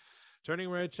 So,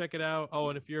 Turning Red, check it out. Oh,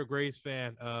 and if you're a Grace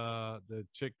fan, the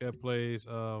chick that plays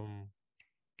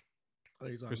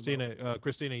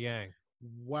Christina Yang.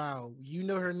 Wow, you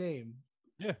know her name?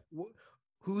 Yeah.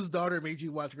 Whose daughter made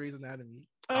you watch Grey's Anatomy?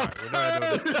 All right, we're not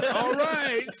doing this. All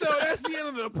right, so that's the end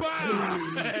of the pod.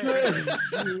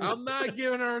 I'm not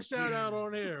giving her a shout out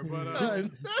on here, but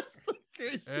that's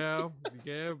crazy. Yeah,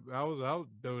 I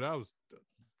was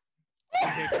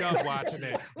picked up watching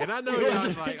it, and I know you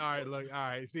was like, all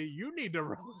right, see, you need to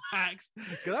relax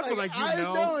because I feel like I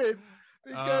know it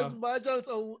because my job's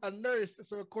a nurse,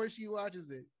 so of course she watches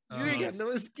it. You ain't got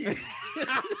no excuse.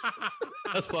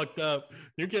 That's fucked up.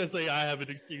 You can't say I have an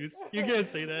excuse. You can't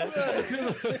say that.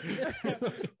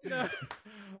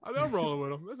 I'm rolling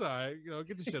with him. It's all right.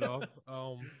 Get the shit off.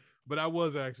 But I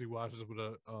was actually watching this with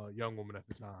a young woman at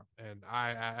the time, and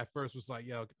I at first was like,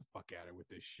 "Yo, get the fuck out of here with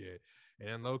this shit." And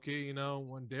then low key,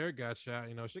 when Derek got shot,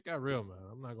 shit got real, man.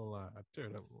 I'm not gonna lie. I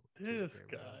teared up. This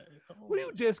guy. What do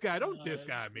you diss guy? Don't diss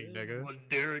guy me, nigga. When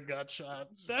Derek got shot.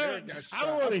 I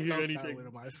don't want to hear anything.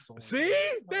 See?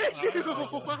 Thank you.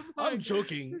 I'm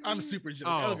joking. I'm super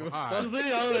joking. I was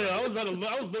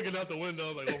looking out the window.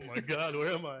 I'm like, oh my God,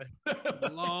 where am I?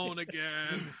 Alone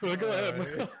again. Go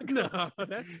ahead. No,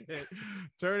 that's it.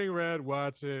 Turning Red,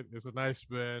 watch it. It's a nice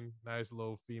spin. Nice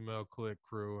little female click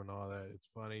crew and all that. It's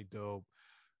funny, dope.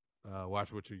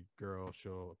 Watch what your girl.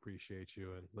 She'll appreciate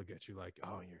you and look at you like,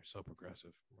 oh, you're so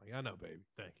progressive. I'm like, I know, baby.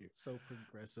 Thank you. So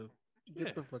progressive.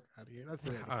 Get the fuck out of here. That's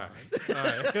it. All right.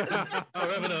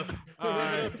 Wrap it up. All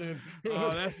right.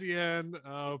 That's the end.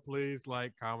 Please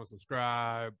like, comment,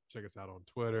 subscribe. Check us out on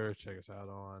Twitter. Check us out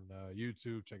on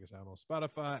YouTube. Check us out on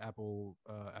Spotify, Apple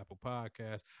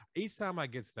Podcast. Each time I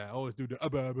get to that, I always do the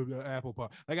Apple Pod.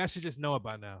 Like I should just know it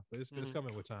by now, but it's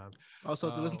coming with time.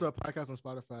 Also, to listen to a podcast on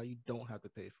Spotify, you don't have to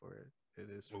pay for it. It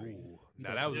is free.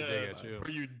 Now that was a dig at you.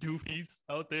 For you doofies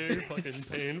out there fucking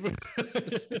paying for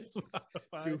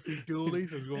Doofy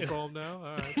doolies, I'm gonna call them now.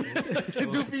 All right, cool.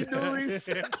 Doofy doolies.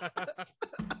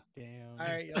 Damn. All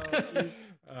right, y'all.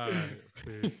 Peace. All right,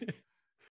 peace.